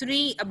of 3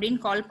 அப்படின்னு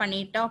கால்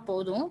பண்ணிட்டா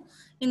போதும்.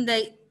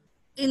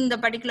 இந்த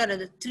particular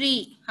 3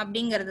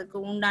 அப்படிங்கிறதுக்கு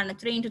உண்டான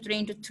 3 into 3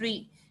 into 3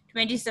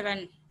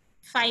 27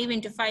 5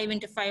 into 5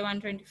 into 5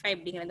 125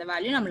 அப்படிங்கிற இந்த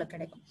வேல்யூ நம்மளுக்கு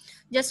கிடைக்கும்.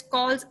 Just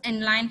calls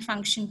inline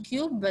function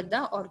cube with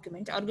the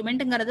argument.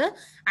 Argumentங்கிறது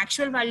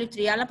actual value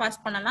 3ஆல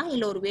pass பண்ணலாம்,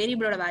 இல்ல ஒரு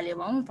வேரியபிளோட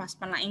வேல்யூவாவும் பாஸ்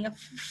பண்ணலாம். இங்க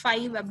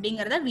 5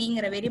 அப்படிங்கறத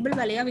vங்கிற variable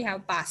வேல்யூவா we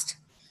have passed.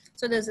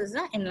 So this is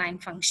the inline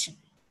function.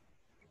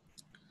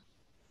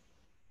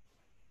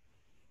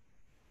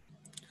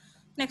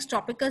 Next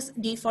topic is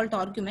default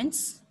arguments.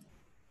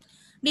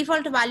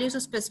 Default values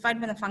are specified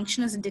when the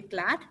function is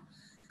declared.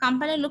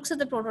 Compiler looks at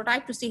the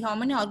prototype to see how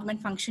many argument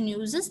function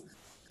uses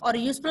or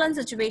useful in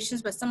situations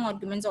where some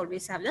arguments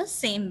always have the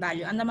same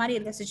value. And the mari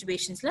irukka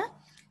situations la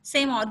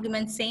same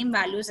arguments, same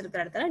values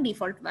irukradhula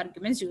default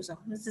arguments use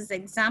agum. This is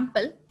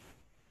example.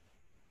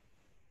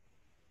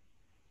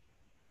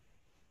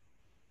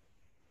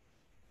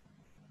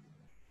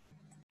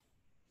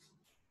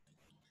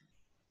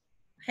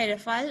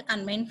 Header file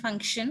and main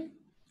function.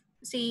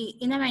 See,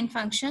 in the main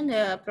function,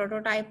 the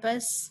prototype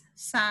is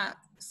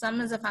sum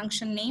is a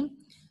function name,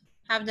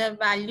 have the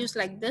values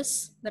like this,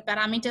 the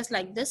parameters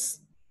like this,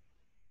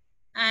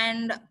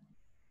 and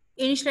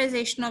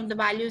initialization of the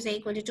values a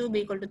equal to 2,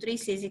 b equal to 3,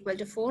 c is equal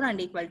to 4, and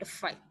equal to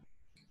 5.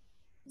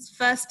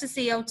 First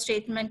cout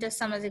statement is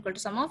sum is equal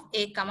to sum of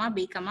a comma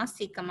b comma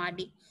c comma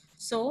d.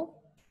 So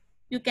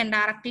you can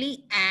directly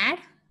add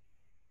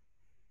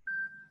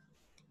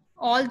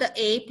all the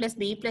a plus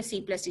b plus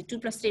c plus d, 2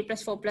 plus 3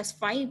 plus 4 plus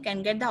 5, you can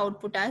get the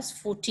output as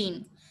 14.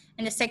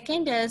 And the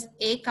second is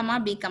a comma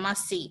b comma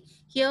c.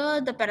 Here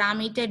the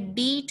parameter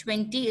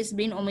d20 is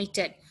being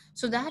omitted.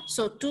 So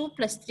 2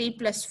 plus 3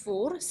 plus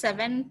 4,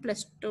 7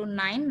 plus 2,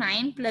 9,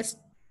 9 plus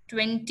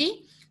 20,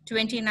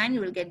 29,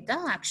 you will get the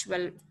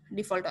actual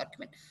default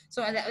argument. So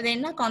அது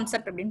என்ன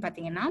concept அப்படின்னு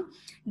பார்த்தீங்கன்னா,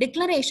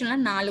 டிக்ளரேஷன்ல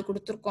 4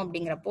 கொடுத்துருக்கோம்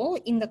அப்படிங்கிறப்போ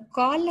இந்த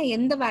கால்ல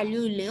எந்த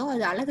value இல்லையோ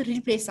அது அழகு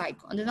ரீப்ளேஸ்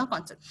ஆகிக்கும். அதுதான்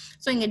கான்செப்ட்.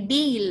 ஸோ இங்கே டி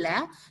இல்லை,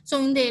 ஸோ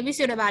இந்த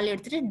ஏபிசியோட வேல்யூ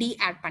எடுத்துட்டு டி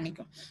ஆட்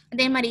பண்ணிக்கும்.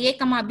 அதே மாதிரி ஏ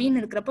கமா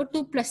பின்னு இருக்கிறப்போ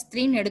 2 plus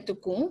 3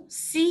 எடுத்துக்கும்,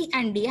 சி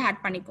அண்ட் டி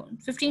ஆட் பண்ணிக்கும்.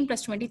 15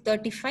 plus 20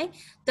 35,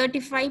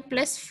 35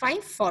 plus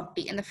 5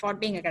 40, அந்த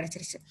 40 இங்கே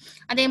கிடைச்சிருச்சு.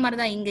 அதே மாதிரி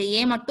தான் இங்கே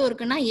ஏ மட்டும்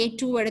இருக்குன்னா ஏ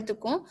 2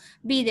 எடுத்துக்கும்,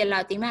 பி இது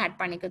எல்லாத்தையுமே ஆட்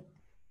பண்ணிக்கும்.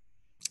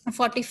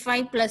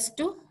 45 plus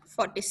 2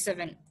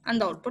 47,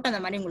 அந்த அவுட்புட் அந்த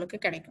மாதிரி உங்களுக்கு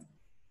கிடைக்கும்.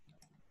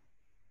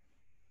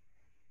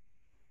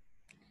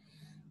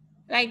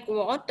 Like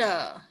what?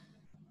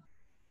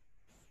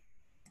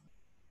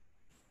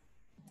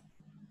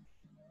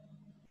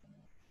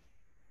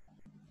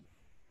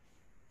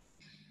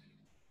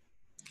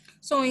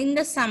 So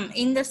இந்த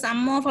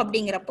sum of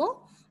அப்படிங்கிறப்போ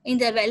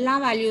இந்த எல்லா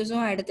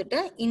வேல்யூஸும்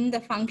எடுத்துட்டு இந்த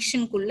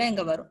ஃபங்க்ஷனுக்குள்ள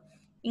இங்க வரும்.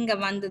 இங்க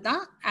வந்து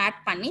தான்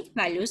ஆட் பண்ணி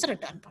வேல்யூஸ்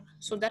ரிட்டர்ன் பண்ணும்.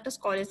 So that is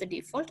called as the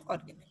default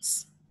arguments.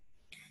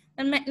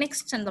 And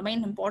next and the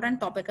main important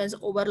topic is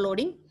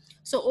overloading.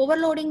 So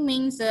overloading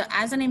means,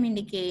 as the name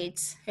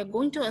indicates, you're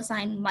going to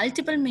assign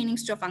multiple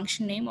meanings to a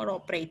function name or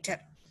operator.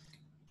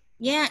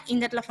 Yeah, in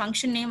that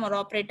function name or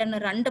operator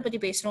ரெண்டு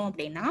பத்தி பேசுறோம்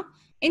அப்படின்னா,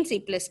 in C++,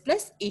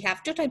 you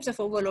have two types of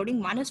overloading.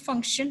 One is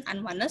function and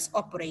one is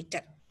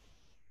operator.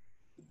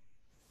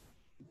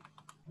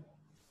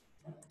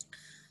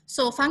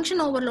 So function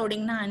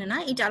overloading na enna,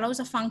 it allows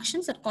the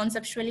functions that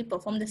conceptually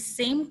perform the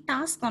same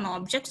task on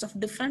objects of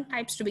different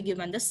types to be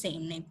given the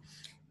same name.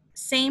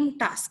 Same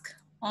task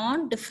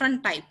on different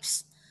types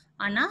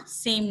ana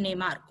same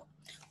name ah irukum.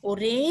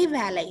 ஒரே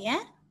வேலைய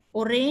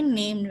ஒரே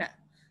நேம்ல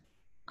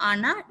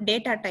ஆனா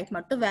data type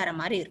மட்டும் வேற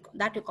மாதிரி இருக்கும்.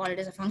 That you call it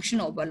as a function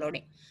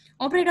overloading.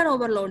 Operator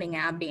overloading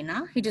அப்படின்னா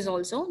it is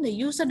also the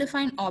user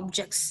defined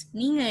objects.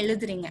 நீங்க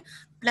எழுதுறீங்க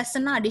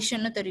பிளஸ்னா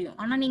அடிஷன் தெரியும்,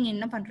 ஆனா நீங்க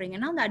என்ன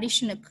பண்றீங்கன்னா அந்த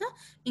அடிஷனுக்கு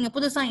நீங்க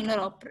புதுசா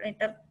இன்னொரு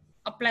ஆப்ரேட்டர்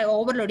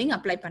ஓவர்லோடிங்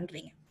அப்ளை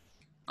பண்றீங்க.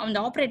 அந்த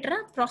ஆப்ரேட்டரை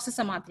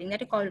ப்ராசஸை மாத்துறீங்க.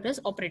 that you call it as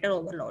operator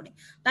overloading.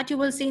 That you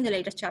will see in the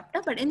latest chapter,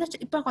 but இந்த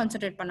இப்போ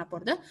கான்சென்ட்ரேட் பண்ண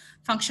போறது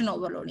function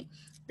overloading.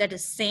 That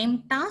is same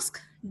task,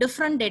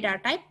 different data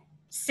type,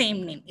 same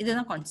name.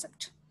 இதுதான்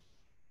concept.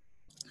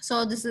 So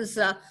this is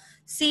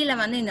C-ல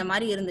வந்து இந்த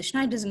மாதிரி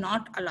இருந்துச்சுன்னா it is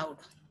not allowed.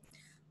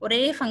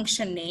 ஒரே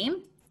function name,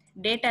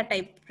 data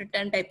type,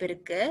 return type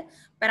இருக்கு,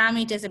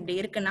 parameters இப்படி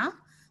இருக்குன்னா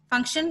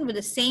function with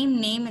the same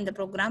name in the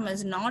program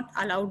is not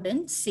allowed in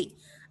C.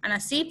 ஆனா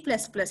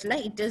C++ல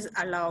it is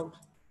allowed.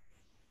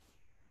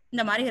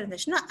 இந்த மாதிரி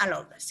இருந்துச்சுன்னா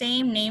allowed.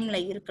 Same nameல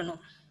இருக்கணும்.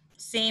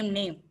 Same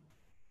name.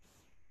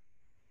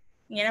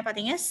 என்ன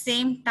பாத்தீங்க?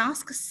 Same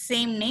task,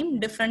 same name,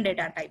 different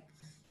data type.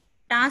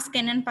 Task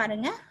என்னன்னு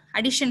பாருங்க,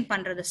 addition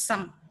பண்றது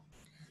sum.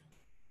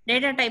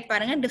 Data type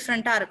பாருங்க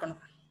different-ஆ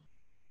இருக்கணும்.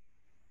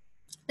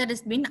 That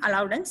is been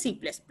allowed in C++.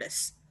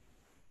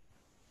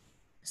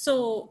 So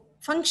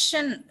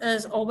function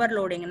is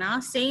overloading. Now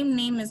same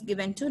name is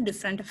given to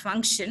different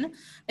function.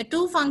 The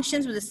two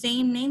functions with the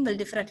same name will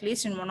differ at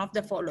least in one of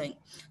the following.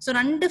 So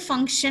ரெண்டு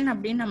function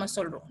அப்படின்னு நம்ம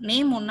சொல்றோம்.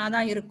 Name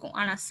ஒன்னாதான் இருக்கும்,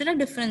 ஆனா சில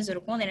difference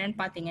இருக்கும். அது என்னன்னு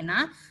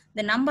பாத்தீங்கன்னா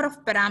the number of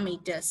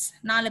parameters.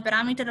 4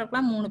 parameter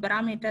இருக்கலாம், 3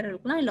 parameter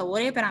இருக்கலாம், இல்ல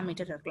ஒரே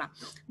parameter இருக்கலாம்.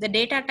 The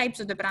data types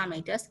of the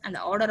parameters and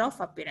the order of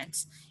appearance.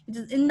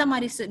 இந்த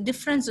மாதிரி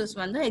differences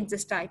வந்து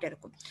exist ஆயிட்டு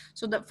இருக்கும்.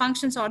 So the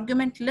function's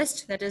argument list,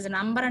 that is the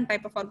number and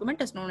type of argument,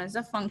 is known as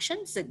the function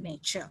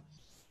signature.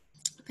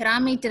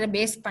 parameter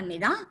base பண்ணி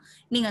தான்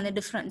நீங்க அந்த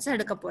difference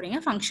எடுக்க போறீங்க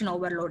function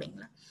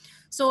overloadingல.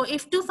 So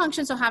if two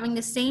functions are having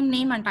the same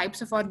name and types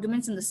of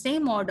arguments in the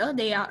same order,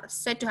 they are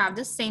said to have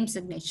the same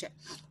signature.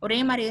 ஒரே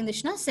மாதிரி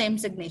இருந்துச்சுன்னா same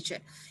signature.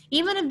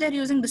 Even if they're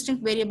using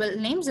distinct variable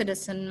names, it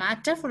doesn't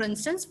matter. For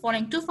instance,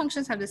 following two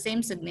functions have the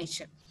same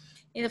signature.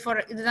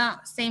 இதுதான்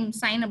same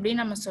sign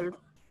அப்படின்னு நம்ம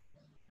சொல்றோம்.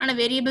 ஆனா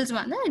variables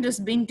வந்து it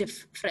has been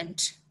different.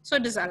 So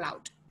it is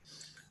allowed.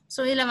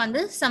 So இதுல வந்து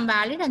some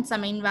valid and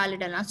some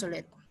invalid எல்லாம்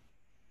சொல்லியிருக்கோம்.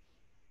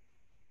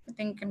 I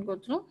think you can go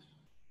through.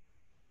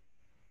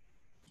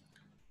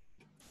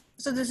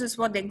 So this is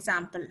what the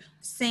example.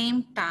 Same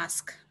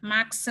task.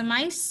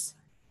 Maximize.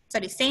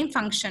 Sorry, same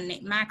function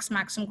name.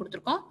 Maximum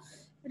கொடுத்திருக்கோம்.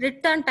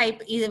 Return type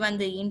இது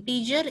வந்து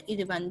integer,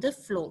 இது வந்து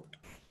float.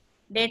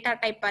 Data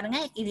type பாருங்க,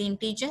 இது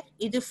integer,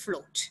 இது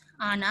float.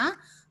 ஆனா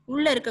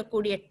உள்ள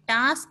இருக்கக்கூடிய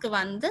task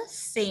வந்து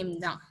same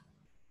தான்.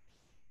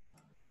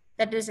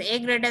 That is a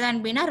greater than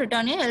b na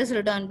return a else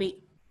return b.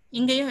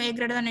 இங்கேயும் a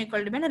greater than or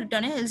equal to b na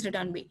return a else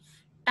return b.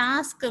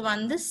 Task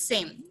வந்து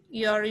same.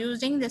 You are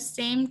using the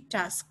same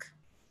task.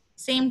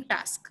 Same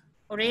task.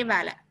 ஒரே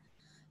வேலை.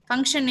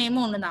 Function name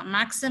ஒண்ணுதான்.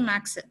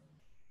 Max.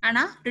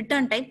 ஆனா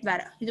return type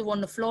வேற. இது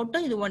ஒண்ணு float,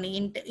 இது ஒண்ணு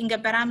int. இங்க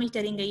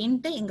parameter, இங்க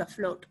int, இங்க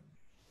float.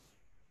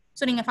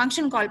 So நீங்க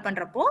function call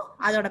பண்றப்போ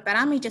அதோட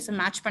parameters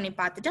match பண்ணி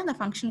பார்த்துட்டு அந்த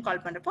function call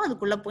பண்றப்போ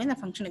அதுக்குள்ள போய் அந்த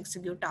function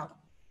execute ஆகும்.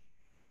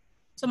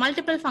 So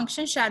multiple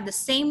functions share the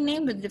same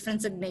name with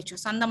different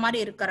signatures. அந்த மாதிரி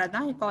இருக்கிறது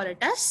தான் we call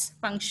it as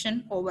function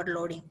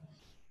overloading.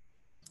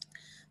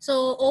 So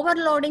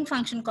overloading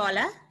function call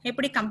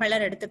எப்படி compiler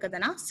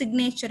எடுத்துக்குதுன்னா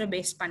signature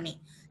base பண்ணி.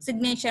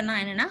 Signatureனா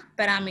என்னன்னா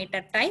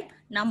parameter type,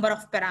 number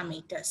of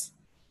parameters.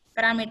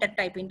 Parameter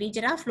type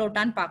integer float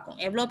ஆன்னு பார்க்கும்.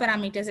 எவ்வளோ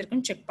parameters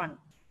இருக்குன்னு செக்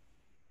பண்ணும்.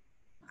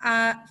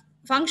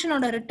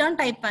 ஃபங்க்ஷனோட ரிட்டர்ன்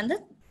டைப் வந்து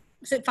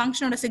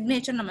ஃபங்க்ஷனோட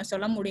சிக்னேச்சர் நம்ம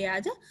சொல்ல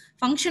முடியாது.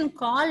 ஃபங்க்ஷன்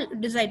கால்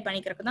டிசைட்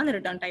பண்ணிக்கிறதுக்கு தான் அந்த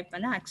ரிட்டர்ன் டைப்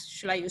வந்து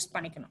ஆக்சுவலாக யூஸ்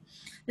பண்ணிக்கணும்.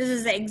 This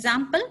is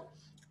example.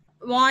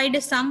 void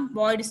sum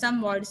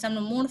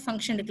 3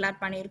 function declare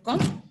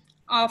பண்ணியிருக்கோம்.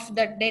 ஆஃப்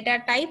த டேட்டா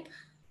டைப்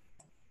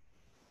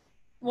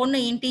ஒன்று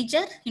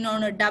இன்டீஜர்,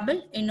 இன்னொன்று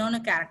டபுள், இன்னொன்று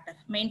character.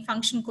 Main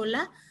ஃபங்க்ஷனுக்குள்ள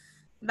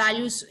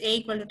values a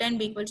equal to 10,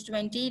 b equal to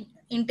 20,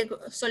 இன்ட்டுக்கு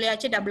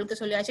சொல்லியாச்சு, டபுளுக்கு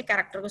சொல்லியாச்சு,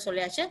 கேரக்டருக்கு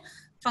சொல்லியாச்சு.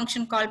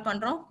 ஃபங்க்ஷன் கால்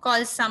பண்ணுறோம்.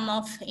 கால் some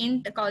of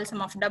int, call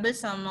some of double,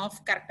 some of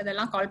character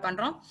இதெல்லாம் கால்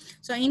பண்ணுறோம்.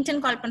 ஸோ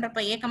இன்ட்னு கால் பண்ணுறப்ப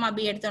a,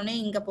 b எடுத்தோடனே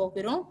இங்கே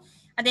போகிறோம்.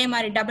 அதே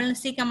மாதிரி டபுள்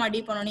c,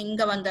 d போனோடனே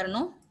இங்கே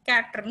வந்துடணும்.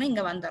 கேரக்டர்னு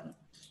இங்கே வந்துடணும்.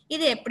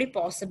 இது எப்படி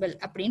பாசிபிள்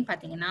அப்படின்னு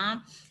பார்த்தீங்கன்னா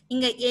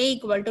இங்கே a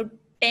equal to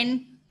 10,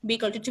 b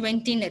equal to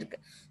 20 இருக்கு.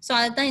 ஸோ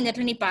அதை தான் இந்த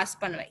இடத்துல நீ பாஸ்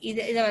பண்ணுவேன்.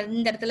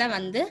 இந்த இடத்துல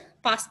வந்து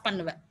பாஸ்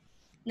பண்ணுவேன்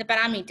இந்த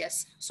parameters.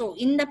 So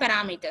இந்த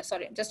parameters,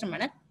 sorry, just a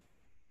minute.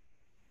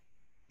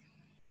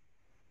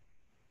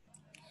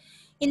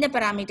 இந்த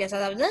parameters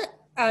அதாவது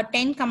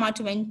 10,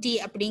 20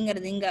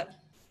 அப்படிங்கிறது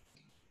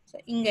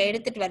இங்க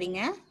எடுத்துட்டு வரீங்க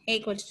a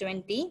equals to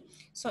 20.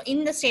 ஸோ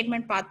இந்த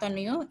ஸ்டேட்மெண்ட்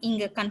பார்த்தோன்னையும்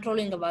இங்க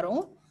கண்ட்ரோல் இங்க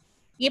வரும்.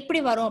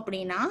 எப்படி வரும்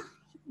அப்படின்னா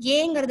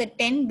ஏங்கிறது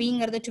 10,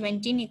 பிங்கிறது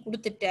 20 நீ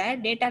கொடுத்துட்ட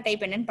டேட்டா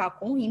டைப் என்னன்னு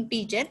பார்க்கும்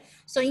இன்டீஜர்.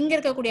 ஸோ இங்க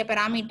இருக்கக்கூடிய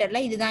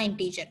பேராமீட்டர்ல இதுதான்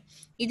இன்டீஜர்,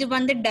 இது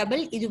வந்து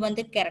டபுள், இது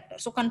வந்து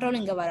கேரக்டர். ஸோ கண்ட்ரோல்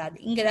இங்க வராது,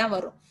 இங்கதான்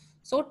வரும்.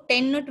 ஸோ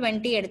 10,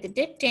 20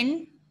 எடுத்துட்டு 10,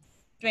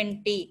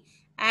 20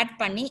 ஆட்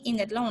பண்ணி இந்த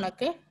இடத்துல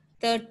உனக்கு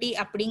 30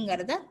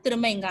 அப்படிங்கிறத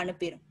திரும்ப இங்க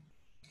அனுப்பிடும்.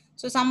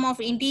 So some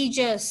of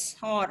integers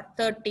R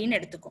 30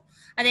 எடுத்துக்கும்.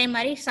 அதே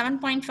மாதிரி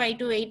 7.5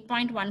 to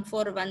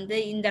 8.14 வந்து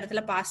இந்த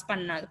இடத்துல பாஸ்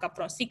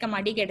பண்ணதுக்கப்புறம்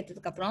சிக்கமாடிக்கு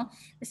எடுத்ததுக்கப்புறம்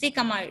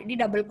சிக்கமாடி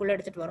டபுள்குள்ள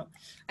எடுத்துட்டு வரும்.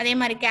 அதே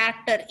மாதிரி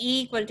character E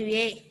equal to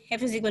A,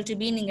 F is equal to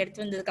B நீங்க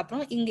எடுத்து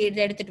வந்ததுக்கப்புறம் இங்க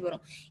இதை எடுத்துட்டு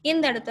வரும்.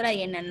 இந்த இடத்துல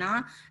என்னன்னா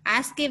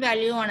ASCII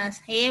வேல்யூ ஆன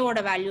A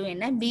ஓட வேல்யூ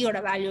என்ன, B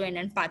ஓட வேல்யூ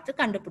என்னன்னு பார்த்து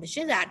கண்டுபிடிச்சு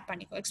இதை ஆட்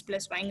பண்ணிக்கோ x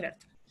plus yங்கிற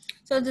இடத்துல.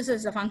 So this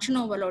is a function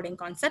overloading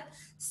concept.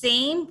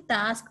 Same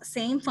task,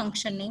 same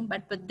function name,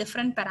 but with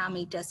different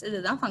parameters. This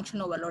is the function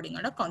overloading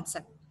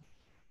concept.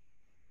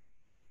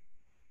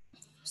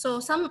 So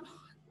some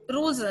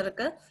rules are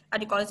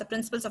you call it the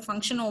principles of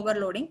function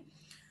overloading.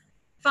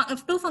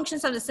 If two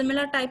functions have the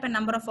similar type and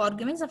number of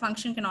arguments, a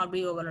function cannot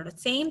be overloaded.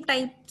 Same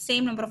type,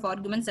 same number of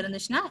arguments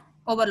irundhuchna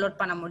overload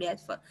panna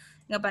mudiyadhu. For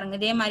inga parunga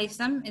idhe mari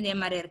sum idhe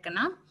mari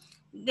irukna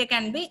they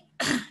can be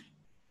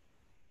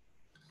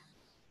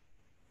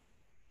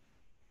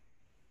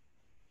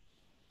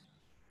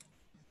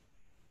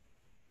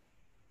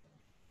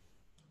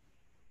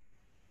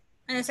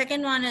and the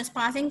second one is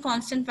passing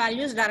constant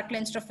values directly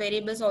instead of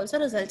variables also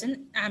results in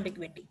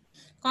ambiguity.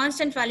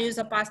 Constant values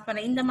are passed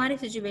பண்ண இந்த மாதிரி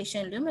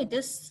situation it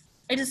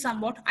is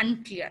somewhat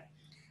unclear.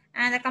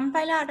 And the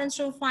compiler attempts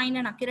to find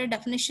an accurate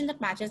definition that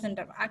matches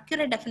the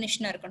accurate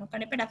definition இருக்கணும்.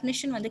 கண்டிப்பா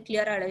definition வந்து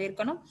clear ஆ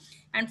இருக்கணும்.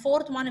 And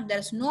fourth one, if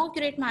there is no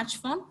accurate match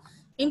form,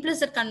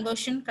 implicit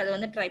conversion அது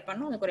வந்து try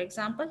பண்ணணும். அதுக்கு ஒரு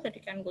example that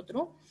you can go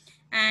through.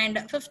 And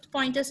fifth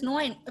point is no,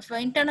 if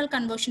internal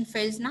conversion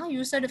fails now,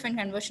 user defined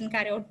conversion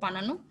carry out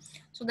பண்ணணும்.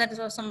 So that is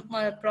some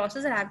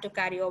process that I have to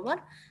carry over.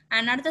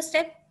 And another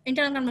step,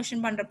 internal conversion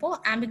பண்றப்போ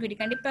ambiguity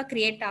கண்டிப்பா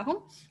create ஆகும்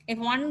if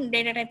one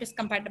data type is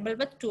compatible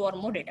with two or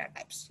more data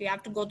types. You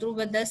have to go through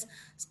with this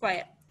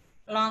square,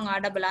 long,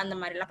 double அந்த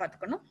மாதிரி எல்லாம்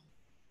பார்த்துக்கணும்.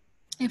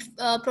 if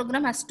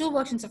program has two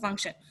versions of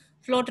function,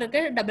 float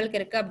இருக்கு double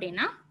இருக்கு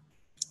அப்படின்னா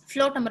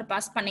float number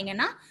pass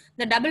பண்ணீங்கன்னா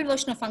the double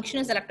version of function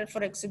is selected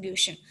for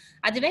execution.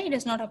 அதுவே it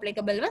is not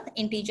applicable with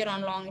integer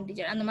on long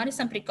integer. அந்த மாதிரி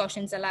some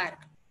precautions எல்லாம்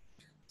இருக்கு.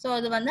 So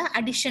அது வந்து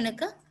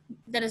additionக்கு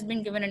that has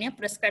been given in your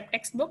prescribed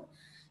textbook.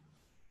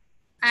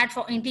 Add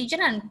for integer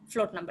and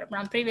float number.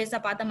 நம்ம previous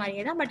பார்த்த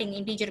மாதிரியே தான், பட் இங்க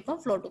integerக்கும்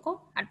floatக்கும்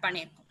add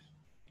பண்ணியிருக்கோம்.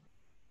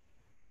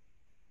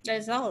 That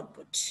is the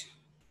output.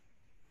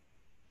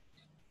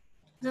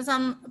 So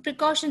some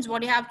precautions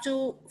what you have to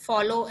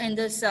follow in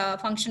this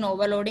function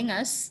overloading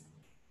is,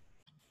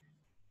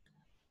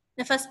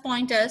 the first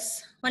point is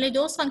only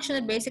those functions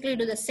that basically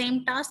do the same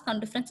task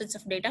on different sets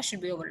of data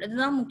should be overloaded.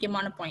 இதுதான்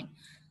முக்கியமான point.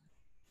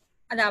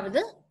 அதாவது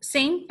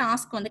same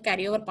task வந்து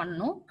carry over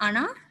பண்ணணும்,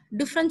 ஆனா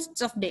different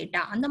sets of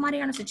data அந்த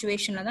மாதிரியான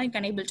சிச்சுவேஷன்ல தான் you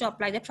can able to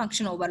apply that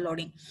function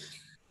overloading.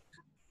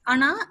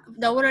 ஆனா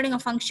the overloading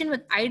of function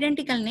with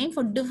identical name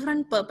for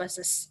different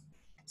purposes.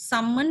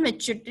 Summon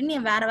வச்சுட்டு நீ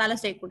வேற வேலை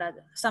செய்யக்கூடாது.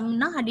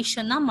 சம்னா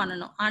அடிஷன் தான்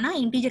பண்ணணும், ஆனா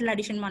இன்டீஜர்ல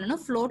அடிஷன் பண்ணணும்,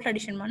 ஃப்ளோட்ல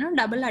அடிஷன் பண்ணணும்,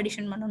 டபுள்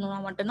அடிஷன்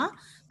பண்ணணும் மட்டும்தான்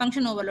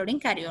ஃபங்க்ஷன்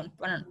ஓவர்லோடிங் கேரி ஆன்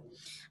பண்ணணும்.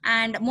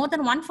 And more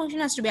than one function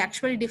has to be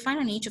actually defined,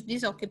 and each of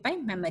these occupy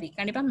memory.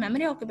 கண்டிப்பா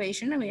memory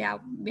occupation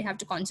we have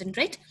to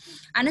concentrate.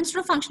 And instead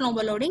of function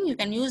overloading, you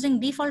can using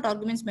default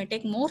arguments may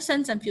take more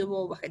sense and fewer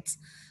overheads.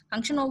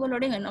 Function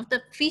overloading one of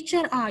the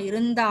feature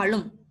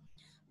இருந்தாலும்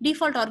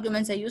default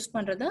arguments are used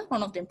பண்றது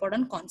one of the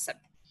important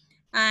concept.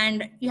 And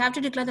you have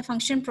to declare the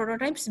function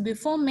prototypes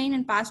before main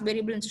and pass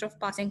variable instead of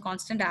passing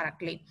constant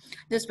directly.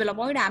 This will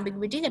avoid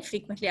ambiguity that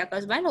frequently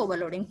occurs while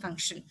overloading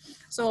function.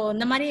 So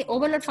இந்த மாதிரி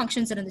overload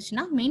functions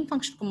இருந்துச்சுன்னா main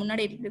functionக்கு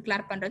முன்னாடி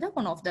declare பண்றது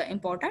one of the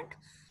important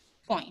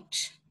point.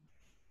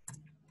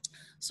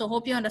 So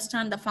hope you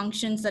understand the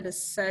functions that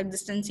is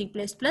exist in C++.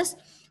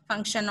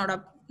 Function oda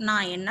na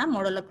enna,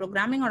 modular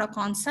programming oda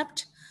concept,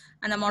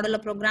 and the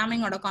modular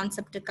programming oda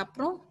concept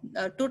kapro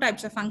two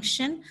types of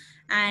function,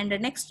 and the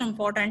next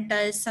important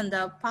is and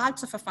the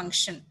parts of a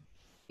function.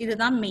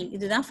 Idudha main,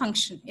 idudha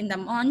function. In the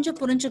anja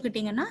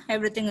purinjukittingana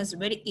everything is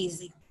very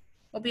easy.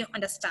 Hope you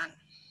understand.